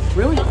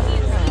 really?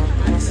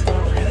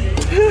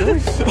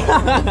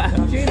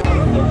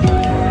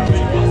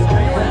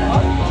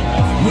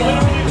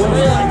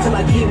 Till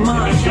I get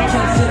mine,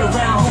 can't sit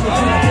around hoping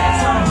for the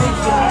best. I'm a big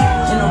guy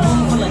in a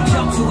room full of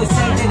junk to a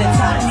same in the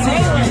top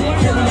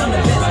 10. Really, I'm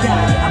the best guy.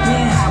 I've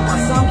been high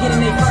while some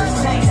getting their first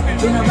taste.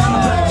 Been around the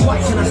block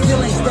twice and I still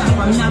ain't stopped.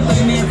 I'm not the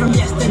man from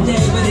yesterday,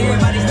 but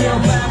everybody still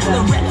vibes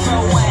the retro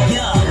way.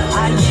 Yeah,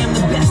 I am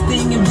the best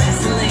thing in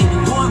wrestling.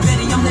 Born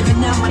ready, I'm living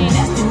out my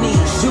destiny.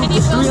 Shoot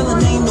the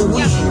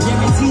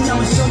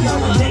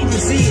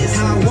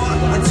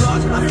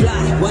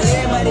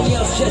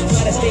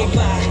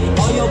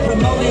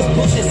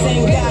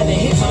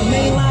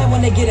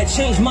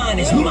change mine.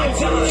 It's my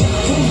time.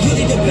 Who's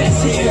really the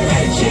best here?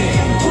 AJ.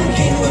 Who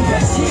can to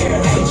impress here?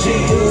 AJ.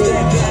 Who's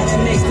that guy that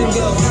makes them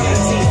go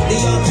crazy? The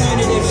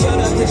alternative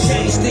showed up to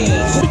change things.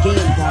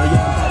 Again, party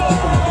on, got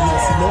people like the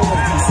most no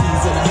one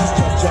DC's in the house,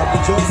 jump,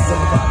 rejoices on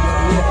the party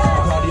over here.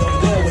 Party over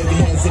there, wave your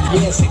hands in the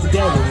air, shake the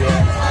devil, yeah.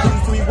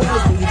 These three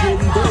words when you get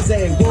in those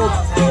and whoop,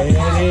 there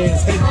it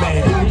is, hey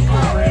man.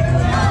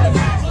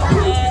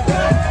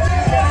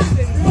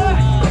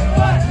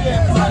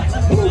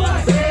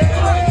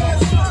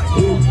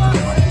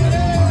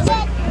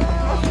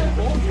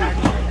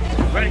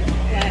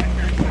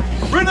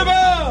 Ring the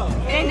bell!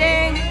 Ding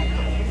ding.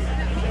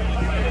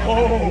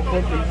 Oh,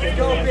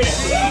 go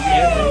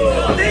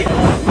big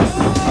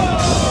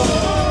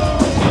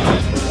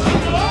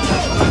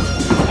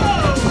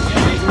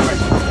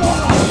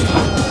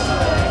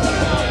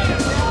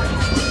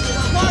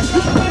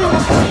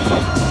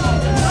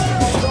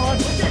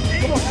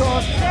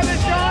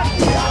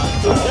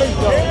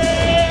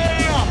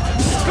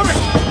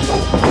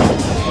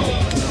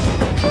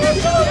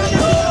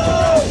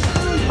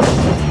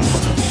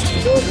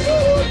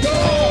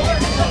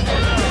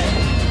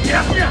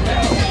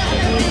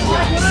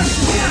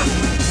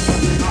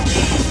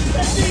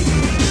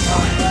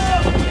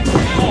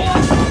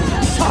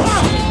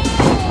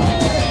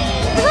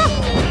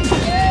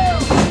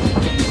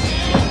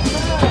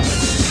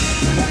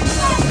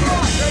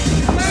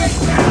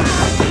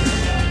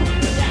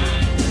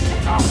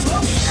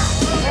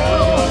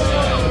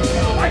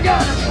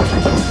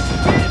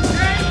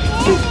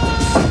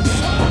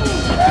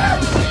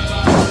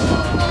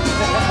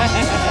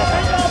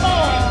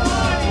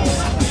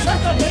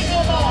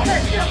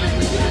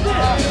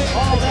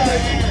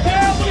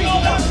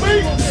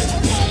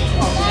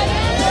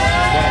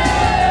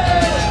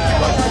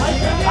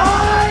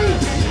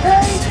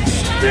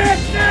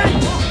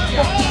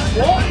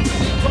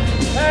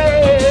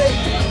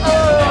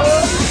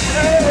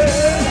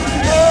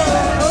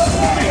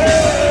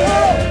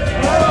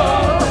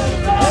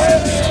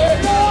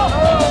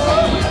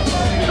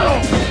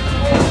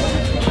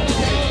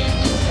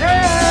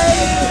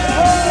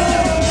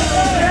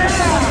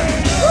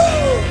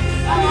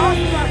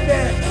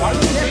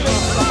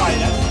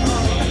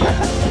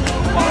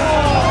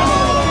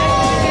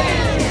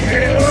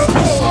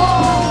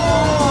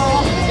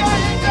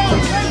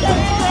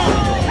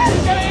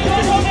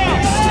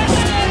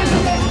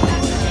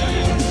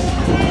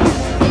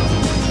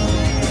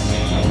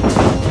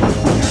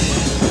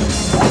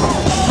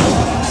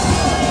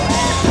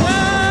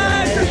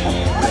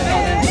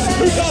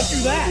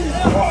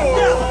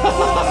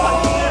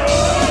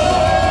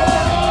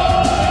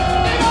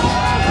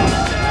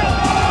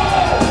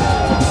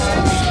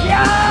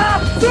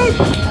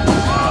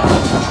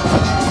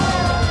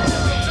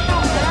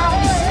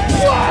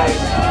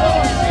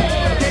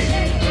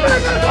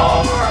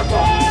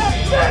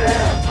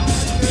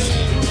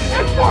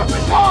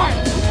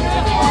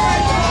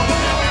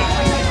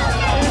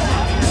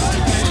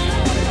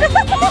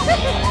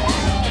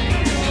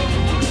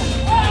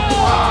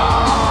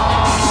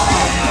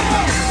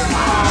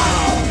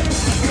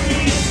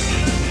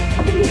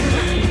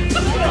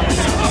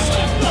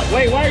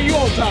Wait, why are you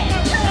on top?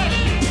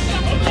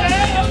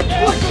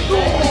 What's the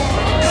door?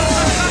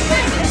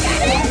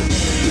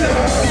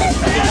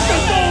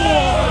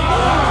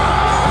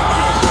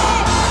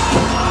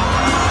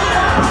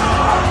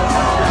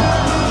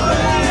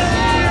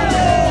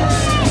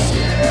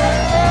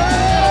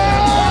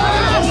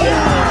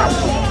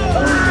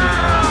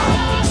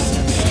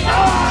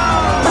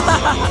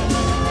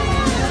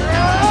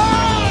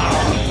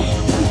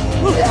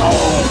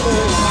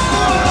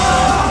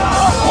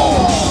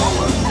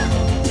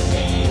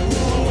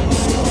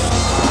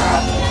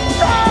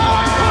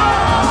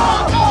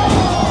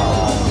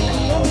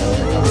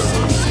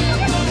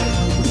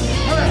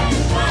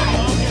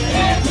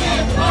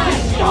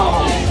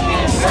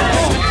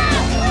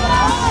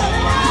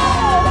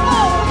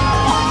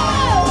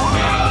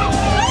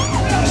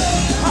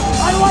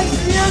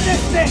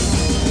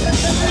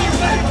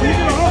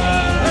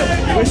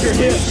 Where's your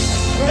hip?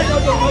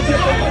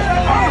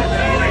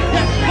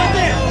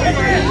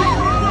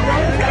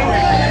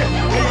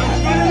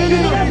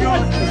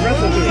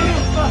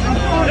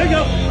 There you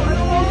go.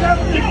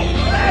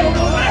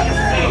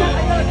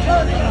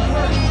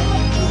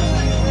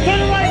 Turn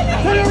it right.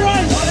 Turn it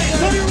right.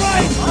 Turn it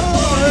right.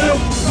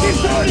 Keep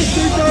turning.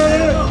 Keep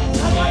turning.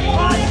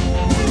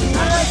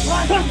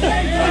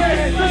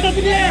 Press up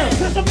in the air.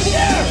 Press up in the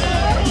air.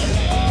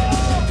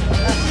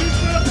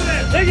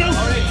 There you go.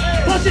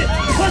 Punch it.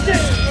 Punch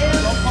it.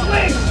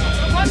 Swing.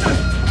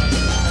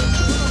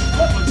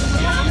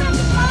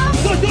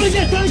 Go, do it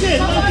again. Do it again.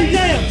 Let's do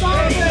jam.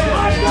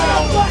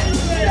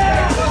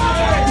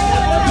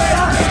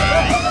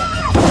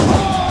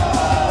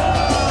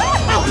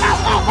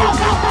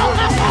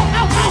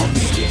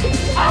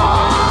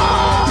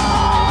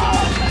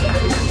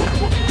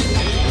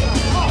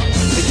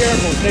 Be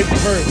careful. Safety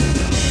first.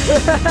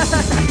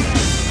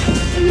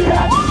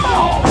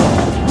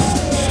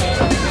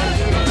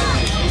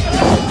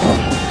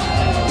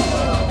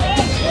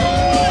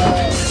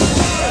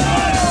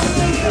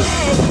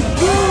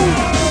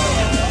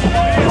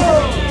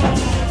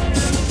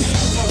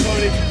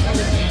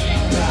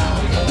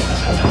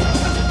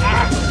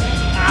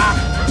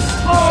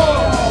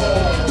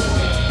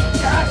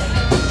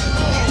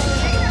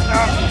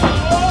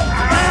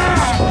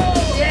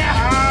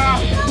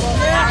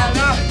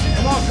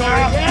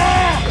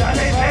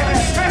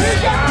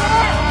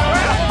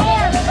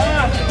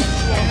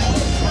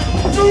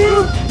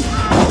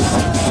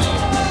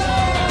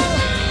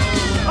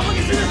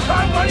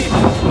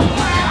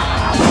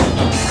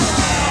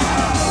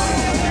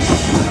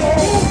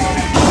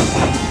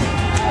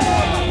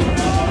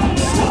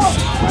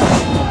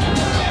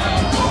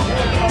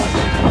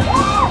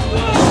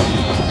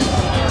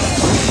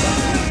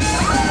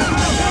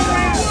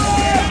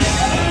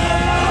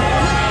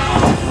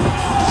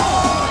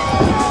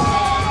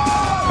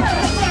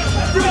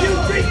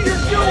 think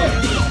you're doing?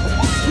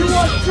 You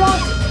are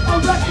just a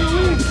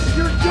referee.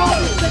 Your job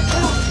is to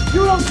count.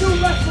 You don't do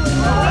wrestling.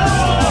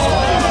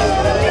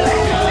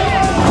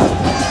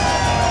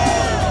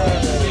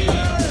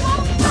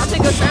 Dante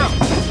goes down.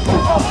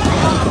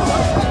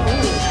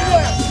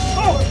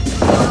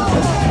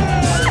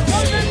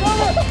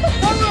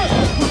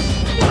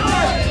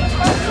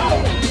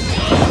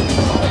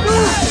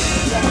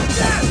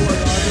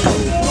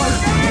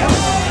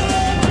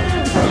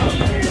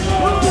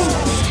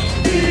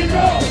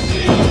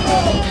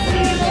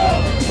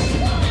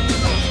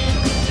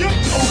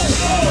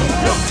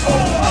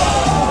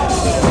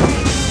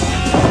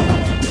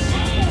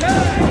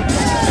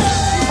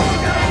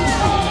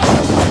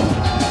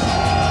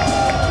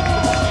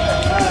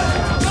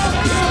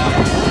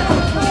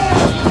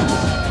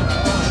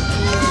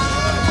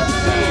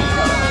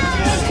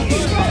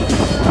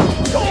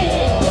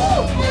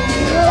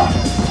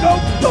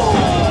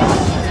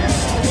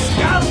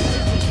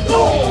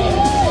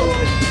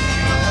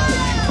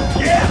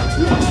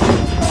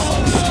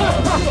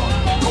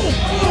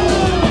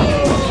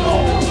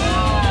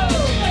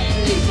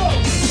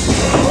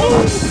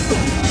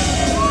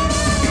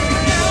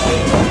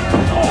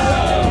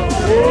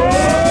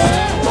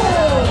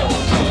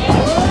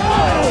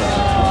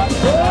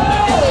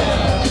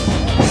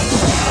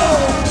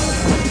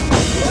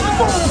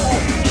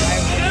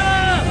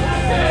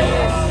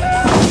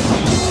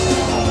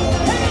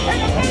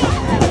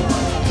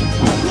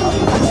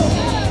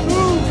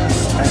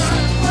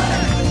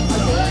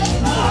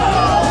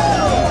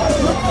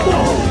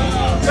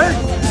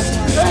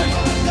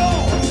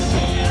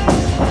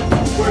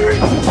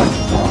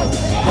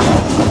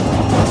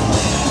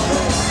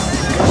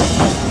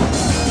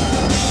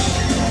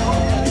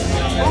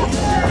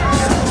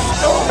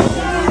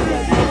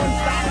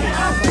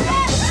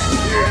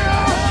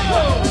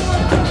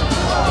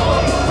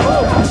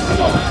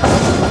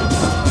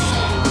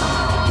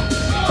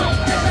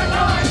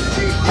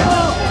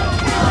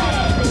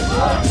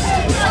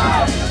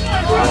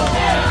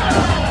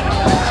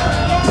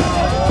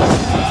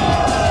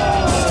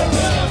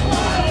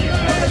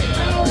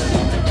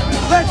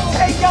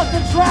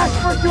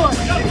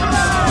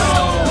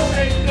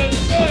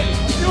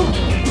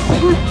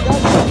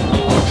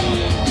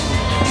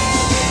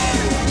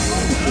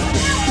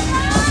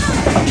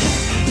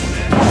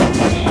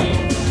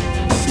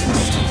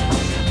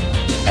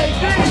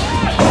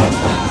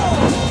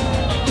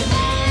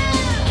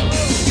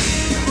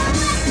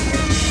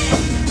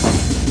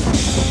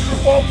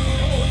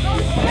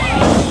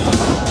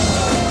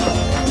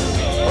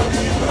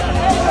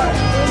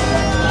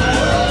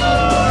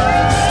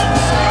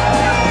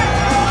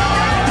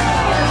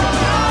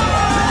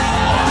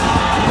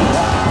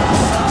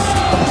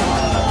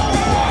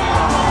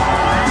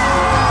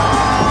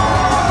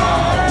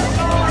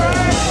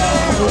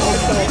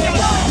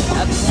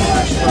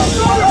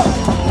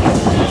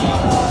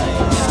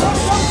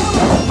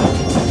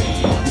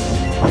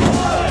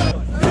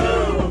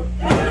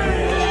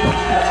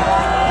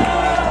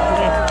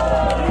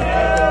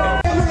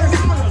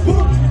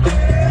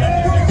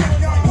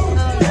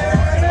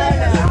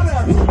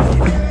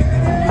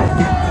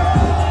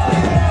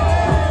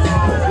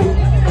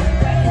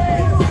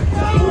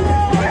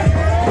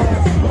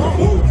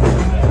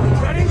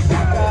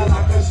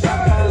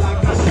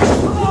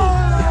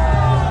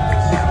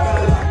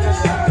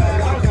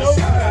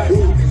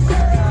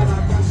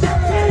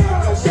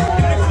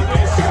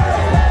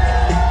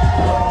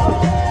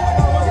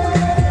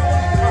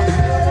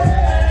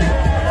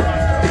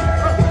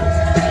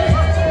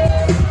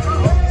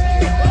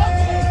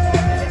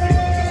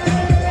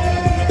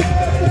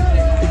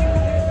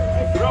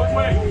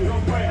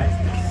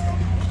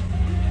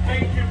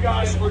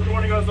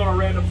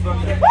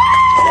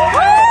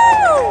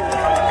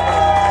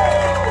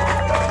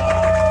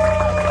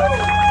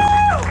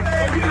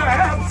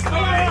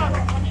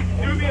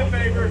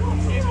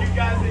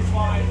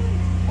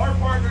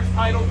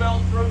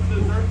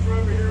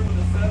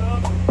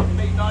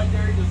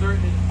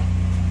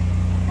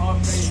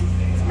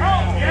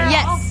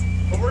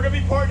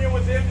 partnering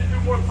with them to do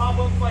more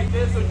pop-ups like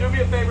this. So do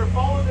me a favor,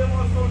 follow them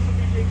on social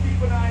media,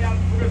 keep an eye out.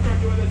 We're going to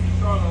start doing this in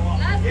Charlotte a lot.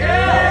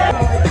 Yeah!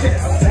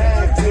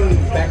 Tag team,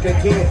 back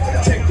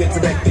again. Check it,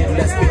 direct it,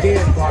 let's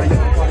begin. Party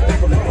on, party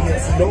people, let me hear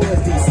some noise.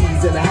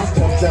 DC's in the house,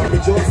 jump, jump,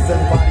 rejoices.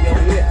 Everybody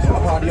over here, a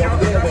party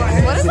over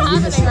there. What is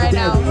happening right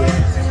now?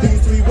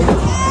 These three words.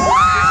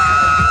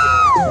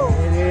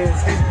 It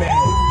is his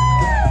band.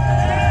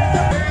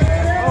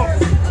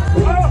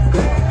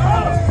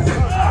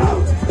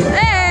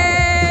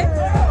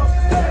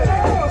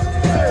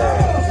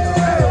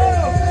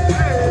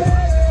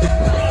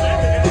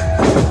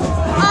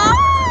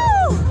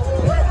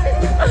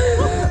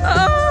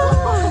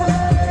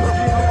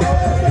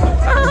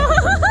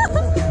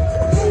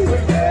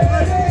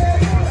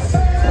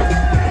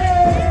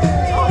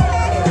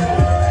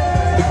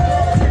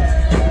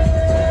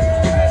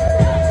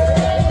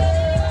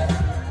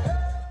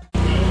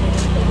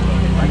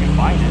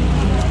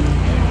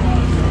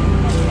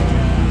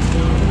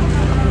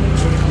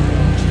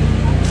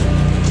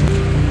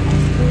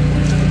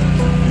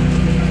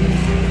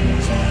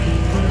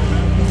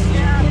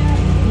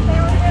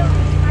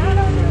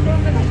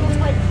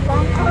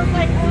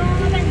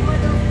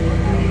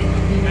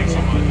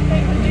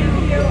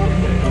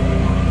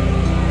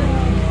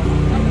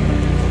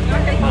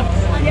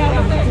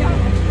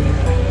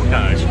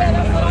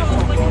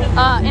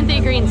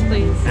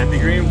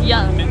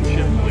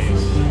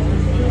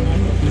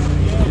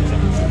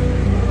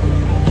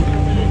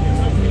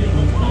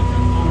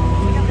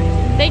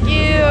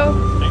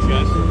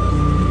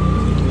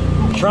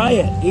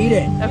 Eat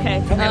it. Okay.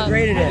 Tell me how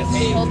great it is.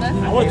 Hold this. Thank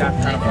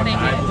you.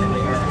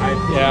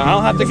 Yeah, I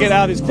don't have to get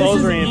out his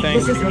clothes or anything.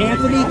 This is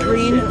Anthony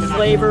Greene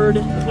flavored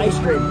ice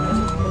cream.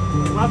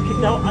 It's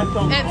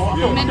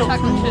mint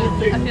chocolate chip.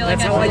 I feel like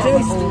That's how I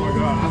taste. Oh my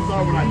god, I saw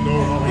when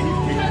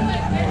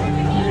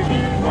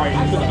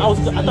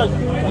I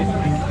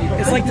know.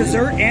 It's like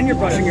dessert and you're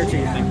brushing your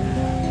teeth.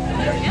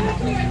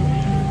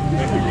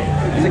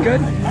 Is it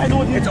good?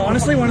 It's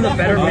honestly one of the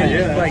better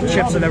mint, like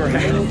chips I've ever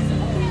had.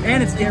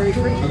 And it's dairy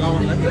free. Can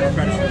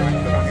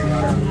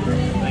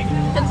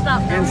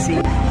stop now. And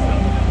see.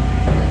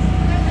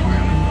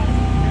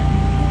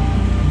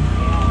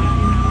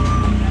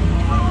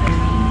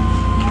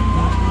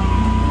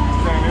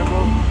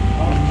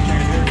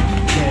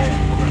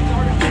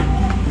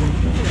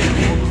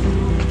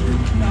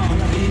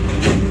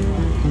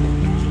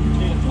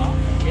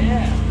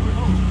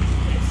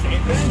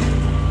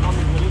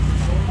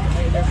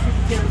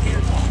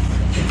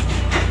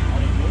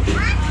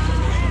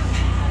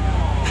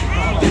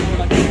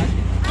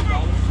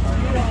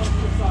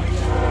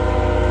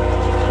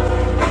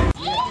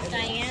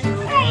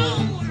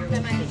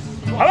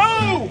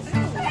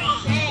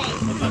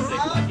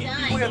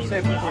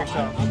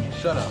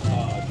 Shut up. I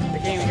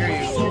can't even hear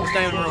you.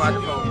 Stay on the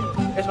microphone.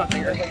 It's my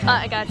finger.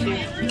 I got you. I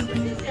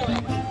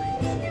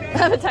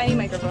have a tiny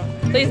microphone.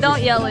 Please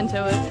don't yell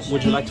into it.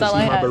 Would you like to see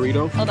my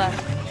burrito? Hold on.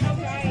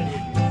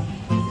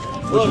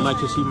 Would you like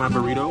to see my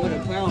burrito?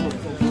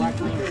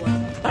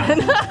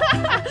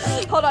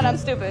 Hold on, I'm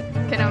stupid.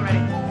 Okay, now I'm ready.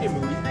 Hey,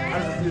 Moody. How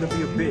does it feel to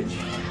be a bitch?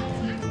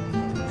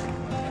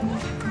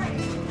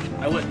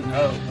 I wouldn't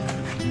know.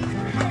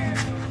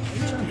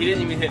 He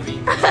didn't even hit me.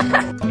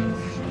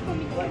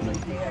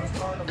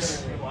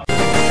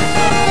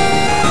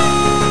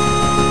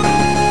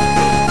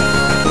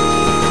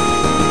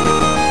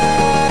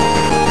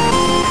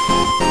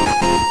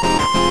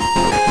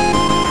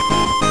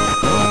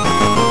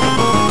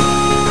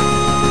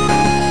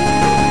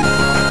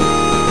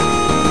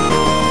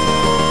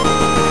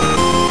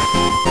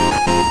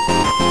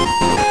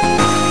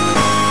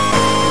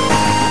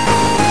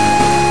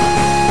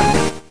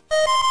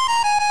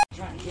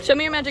 Show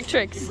me your magic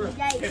tricks.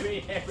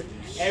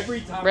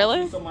 Every time.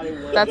 Really?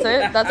 That's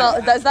it? That's all?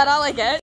 Is that all I get?